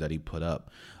numbers that he put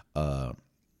up.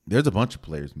 There's a bunch of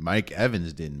players. Mike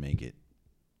Evans didn't make it.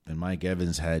 And Mike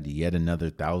Evans had yet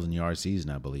another 1,000-yard season,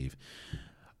 I believe.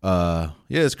 Yeah,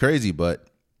 it's crazy, but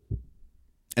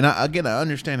and I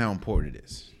understand how important it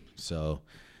is. So,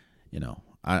 you know,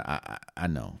 I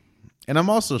know. And I'm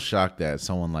also shocked that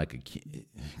someone like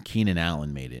Keenan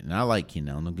Allen made it. And I like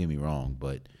Keenan Allen, don't get me wrong,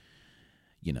 but,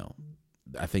 you know,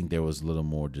 I think there was a little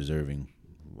more deserving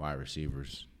wide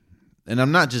receivers. And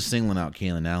I'm not just singling out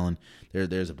Keenan Allen.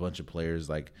 There's a bunch of players.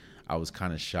 Like, I was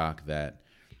kind of shocked that,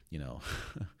 you know,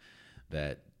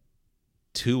 that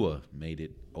Tua made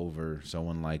it over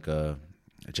someone like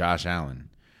Josh Allen.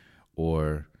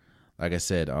 Or, like I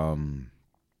said, who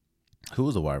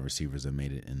was the wide receivers that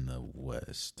made it in the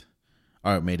West?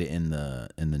 Or made it in the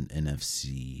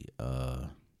NFC. I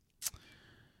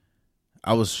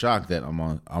was shocked that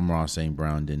Amon St.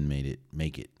 Brown didn't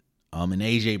make it. And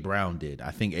A.J. Brown did.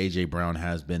 I think A.J. Brown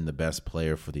has been the best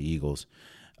player for the Eagles,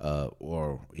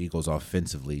 or Eagles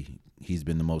offensively. He's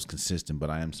been the most consistent, but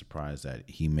I am surprised that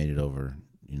he made it over,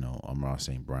 you know, Amon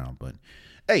St. Brown. But,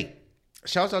 hey,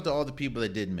 shouts out to all the people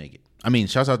that didn't make it. I mean,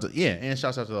 shouts out to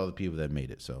all the people that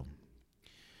made it. So,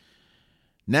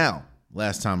 now,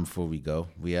 last time before we go,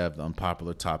 we have the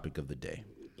unpopular topic of the day.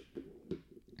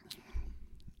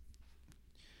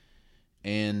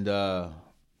 And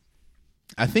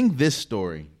I think this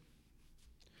story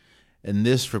and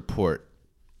this report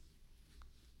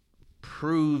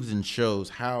proves and shows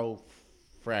how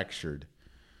fractured,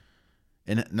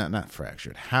 and not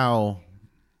fractured, how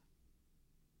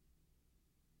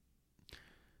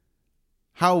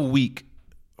weak,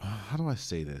 how do I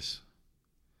say this?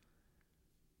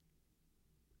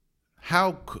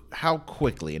 How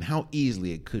quickly and how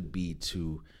easily it could be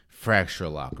to fracture a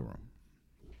locker room.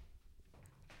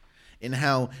 And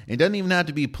how it doesn't even have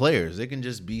to be players. It can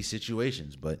just be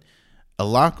situations. But a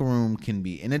locker room can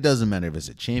be, and it doesn't matter if it's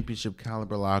a championship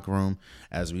caliber locker room,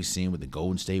 as we've seen with the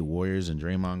Golden State Warriors and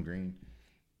Draymond Green.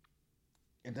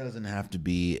 It doesn't have to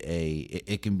be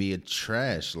it can be a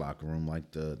trash locker room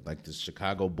like the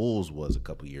Chicago Bulls was a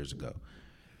couple years ago.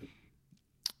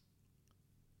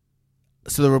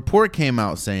 So the report came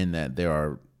out saying that there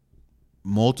are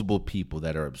multiple people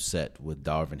that are upset with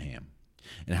Darvin Ham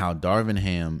and how Darvin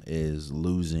Ham is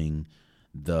losing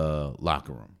the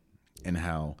locker room and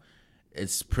how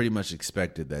it's pretty much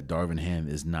expected that Darvin Ham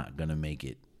is not going to make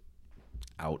it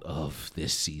out of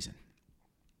this season.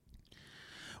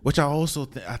 Which I also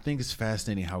I think is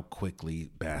fascinating how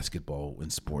quickly basketball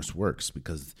and sports works,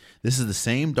 because this is the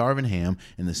same Darvin Ham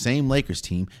and the same Lakers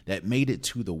team that made it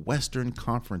to the Western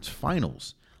Conference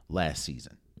Finals last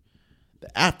season.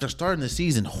 After starting the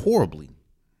season horribly,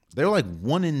 they were like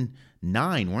 1-9,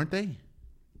 weren't they?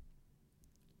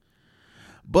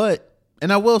 But,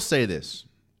 and I will say this,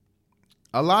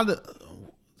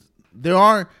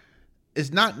 it's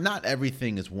not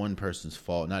everything is one person's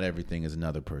fault. Not everything is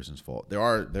another person's fault.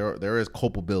 There is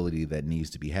culpability that needs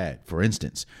to be had. For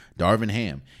instance, Darvin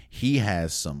Ham, he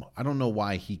has some. I don't know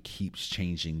why he keeps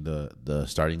changing the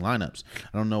starting lineups.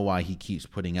 I don't know why he keeps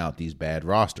putting out these bad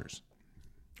rosters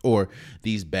or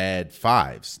these bad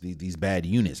fives, these bad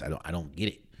units. I don't get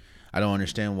it. I don't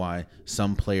understand why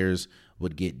some players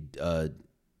would get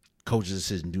coach's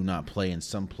decision do not play and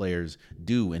some players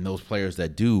do, and those players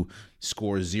that do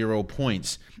score 0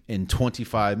 points in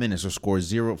 25 minutes or score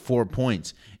 4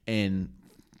 points in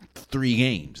 3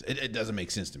 games. It doesn't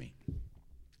make sense to me.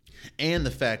 And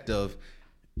the fact of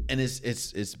And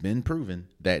it's been proven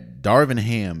that Darvin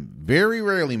Ham very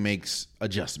rarely makes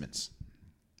adjustments.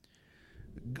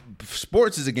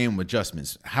 Sports is a game of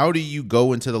adjustments. How do you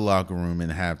go into the locker room in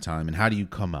halftime, and how do you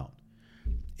come out?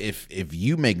 If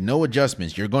you make no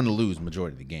adjustments, you're going to lose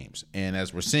majority of the games. And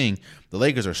as we're seeing, the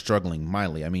Lakers are struggling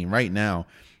mightily. I mean, right now,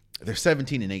 they're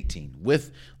 17-18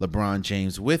 with LeBron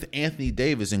James, with Anthony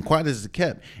Davis, and quite as it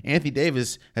kept, Anthony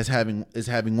Davis is having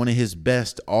one of his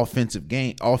best offensive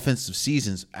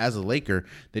seasons as a Laker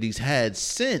that he's had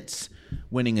since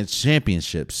winning a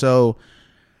championship. So,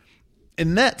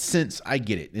 in that sense, I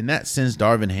get it. In that sense,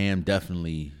 Darvin Ham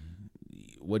definitely.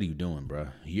 What are you doing, bro?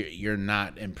 You're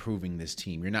not improving this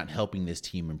team. You're not helping this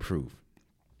team improve.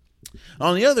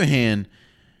 On the other hand,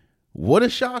 what a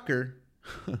shocker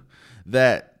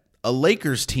that a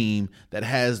Lakers team that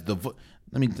has the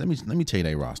let me tell you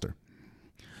that roster.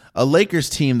 A Lakers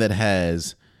team that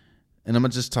has, and I'm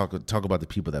gonna just talk about the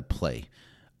people that play.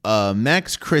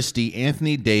 Max Christie,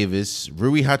 Anthony Davis,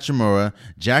 Rui Hachimura,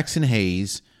 Jackson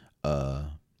Hayes,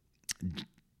 Jalen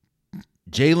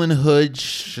Hood,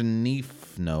 Shanif.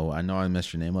 No, I know I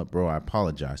messed your name up, bro. I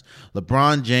apologize.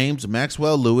 LeBron James,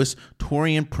 Maxwell Lewis,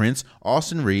 Taurean Prince,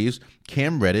 Austin Reeves,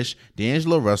 Cam Reddish,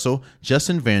 D'Angelo Russell,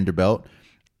 Justin Vanderbilt,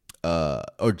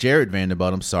 or Jared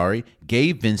Vanderbilt, I'm sorry,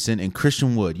 Gabe Vincent, and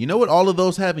Christian Wood. You know what all of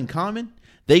those have in common?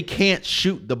 They can't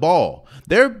shoot the ball.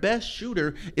 Their best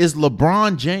shooter is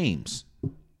LeBron James,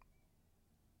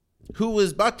 who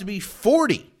is about to be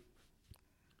 40.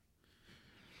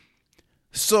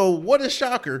 So what a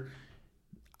shocker.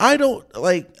 I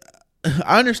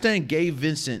understand Gabe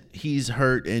Vincent, he's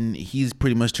hurt and he's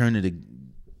pretty much turned into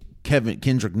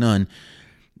Kendrick Nunn.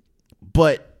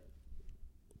 But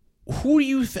who do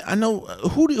you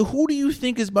you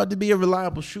think is about to be a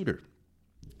reliable shooter?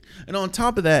 And on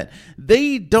top of that,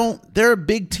 they're a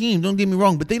big team, don't get me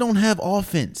wrong, but they don't have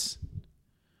offense.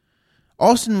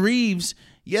 Austin Reeves,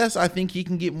 yes, I think he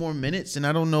can get more minutes, and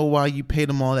I don't know why you paid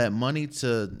him all that money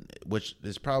which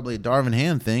is probably a Darvin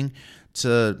Ham thing,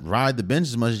 to ride the bench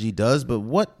as much as he does. But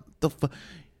what the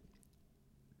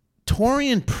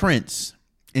Taurean Prince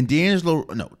and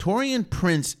Taurean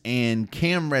Prince and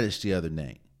Cam Reddish the other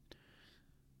night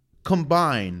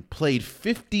combined played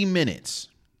 50 minutes.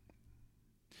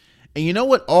 And you know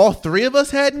what all three of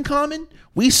us had in common?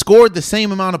 We scored the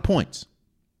same amount of points.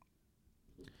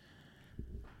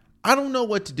 I don't know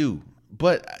what to do,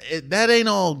 but that ain't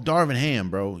all Darvin Ham,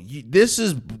 bro. This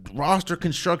is roster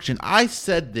construction. I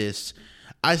said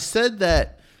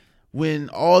that when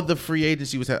all the free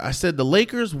agency was happening. I said the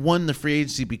Lakers won the free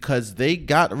agency because they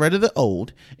got rid of the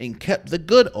old and kept the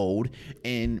good old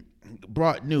and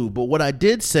brought new. But what I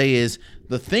did say is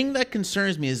the thing that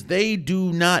concerns me is they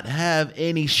do not have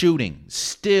any shooting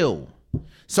still.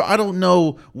 So I don't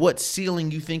know what ceiling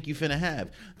you think you're finna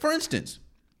have. For instance,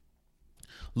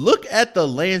 look at the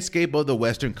landscape of the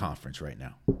Western Conference right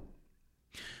now.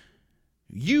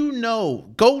 You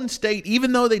know, Golden State,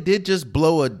 even though they did just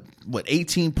blow a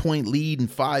 18-point lead in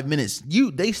 5 minutes,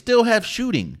 they still have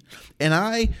shooting. And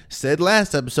I said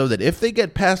last episode that if they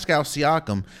get Pascal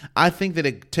Siakam, I think that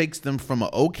it takes them from an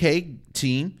okay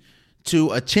team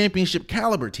to a championship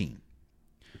caliber team.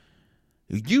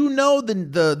 You know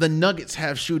the Nuggets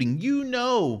have shooting. You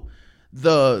know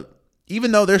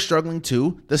even though they're struggling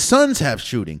too, the Suns have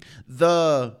shooting.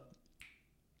 The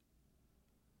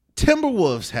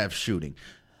Timberwolves have shooting.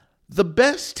 The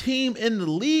best team in the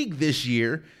league this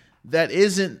year that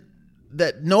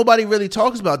nobody really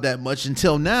talks about that much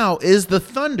until now is the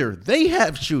Thunder. They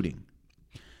have shooting.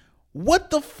 What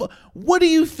do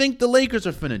you think the Lakers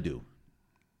are finna do?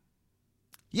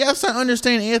 Yes, I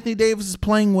understand Anthony Davis is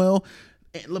playing well.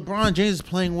 LeBron James is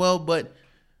playing well, but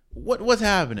what's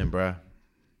happening, bruh?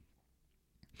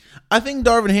 I think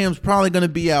Darvin Ham's probably going to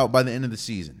be out by the end of the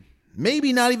season.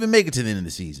 Maybe not even make it to the end of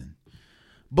the season.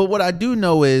 But what I do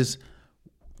know is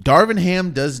Darvin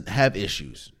Ham does have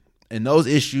issues, and those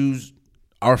issues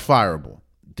are fireable.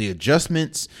 The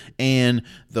adjustments and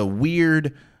the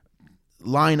weird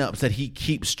lineups that he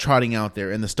keeps trotting out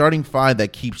there and the starting five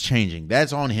that keeps changing,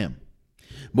 that's on him.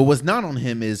 But what's not on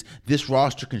him is this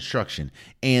roster construction.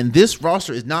 And this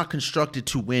roster is not constructed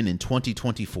to win in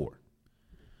 2024.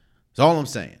 That's all I'm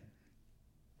saying.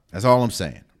 That's all I'm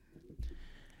saying.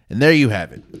 And there you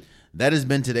have it. That has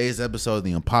been today's episode of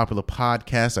the Unpopular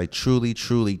Podcast. I truly,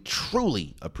 truly,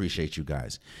 truly appreciate you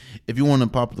guys. If you want an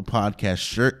Unpopular Podcast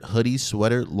shirt, hoodie,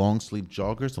 sweater, long sleeve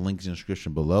joggers, the link is in the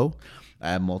description below.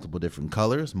 I have multiple different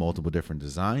colors, multiple different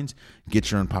designs.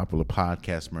 Get your Unpopular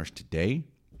Podcast merch today.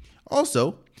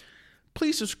 Also,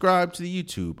 please subscribe to the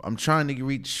YouTube. I'm trying to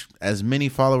reach as many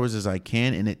followers as I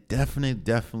can, and it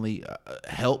definitely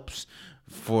helps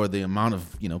for the amount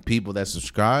of, people that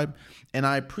subscribe. And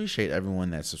I appreciate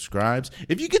everyone that subscribes.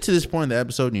 If you get to this point in the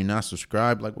episode and you're not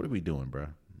subscribed, like, what are we doing, bro?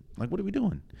 Like, what are we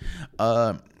doing?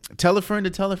 Tell a friend to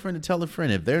tell a friend to tell a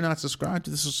friend. If they're not subscribed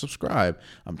to this, subscribe.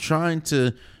 I'm trying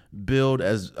to build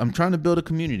a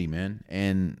community, man.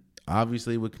 And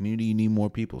obviously with community, you need more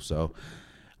people. So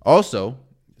also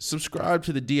subscribe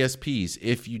to the DSPs.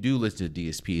 If you do listen to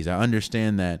DSPs, I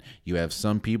understand that you have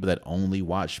some people that only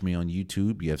watch me on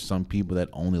YouTube. You have some people that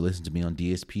only listen to me on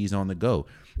DSPs on the go.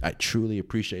 I truly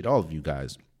appreciate all of you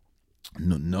guys.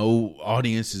 No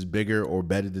audience is bigger or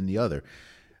better than the other.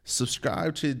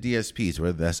 Subscribe to DSPs,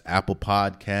 whether that's Apple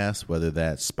Podcasts, whether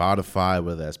that's Spotify,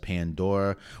 whether that's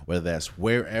Pandora, whether that's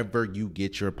wherever you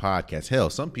get your podcasts.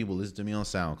 Hell, some people listen to me on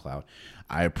SoundCloud.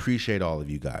 I appreciate all of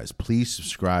you guys. Please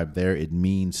subscribe there. It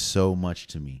means so much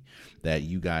to me that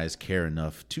you guys care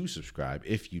enough to subscribe,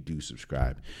 if you do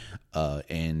subscribe,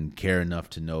 and care enough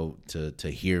to know to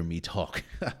hear me talk,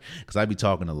 because I be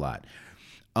talking a lot.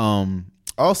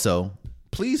 Also,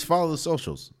 please follow the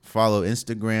socials. Follow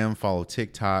Instagram, follow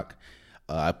TikTok.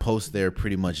 I post there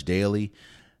pretty much daily.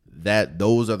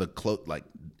 Those are the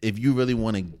if you really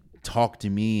want to talk to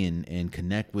me and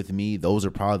connect with me, those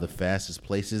are probably the fastest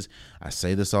places. I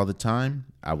say this all the time.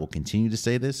 I will continue to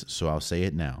say this, so I'll say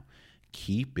it now.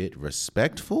 Keep it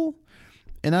respectful,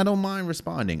 and I don't mind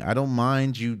responding. I don't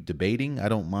mind you debating. I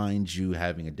don't mind you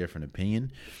having a different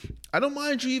opinion. I don't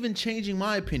mind you even changing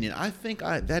my opinion. I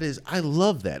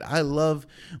love that. I love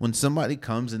when somebody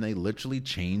comes and they literally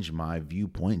change my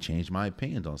viewpoint, change my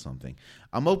opinions on something.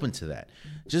 I'm open to that.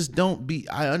 Just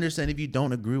I understand if you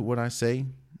don't agree with what I say.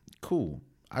 Cool.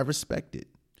 I respect it.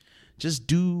 Just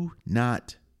do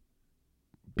not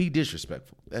be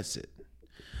disrespectful. That's it.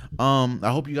 I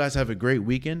hope you guys have a great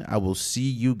weekend. I will see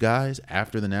you guys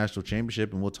after the national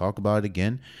championship and we'll talk about it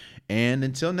again. And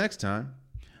until next time,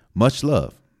 much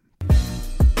love.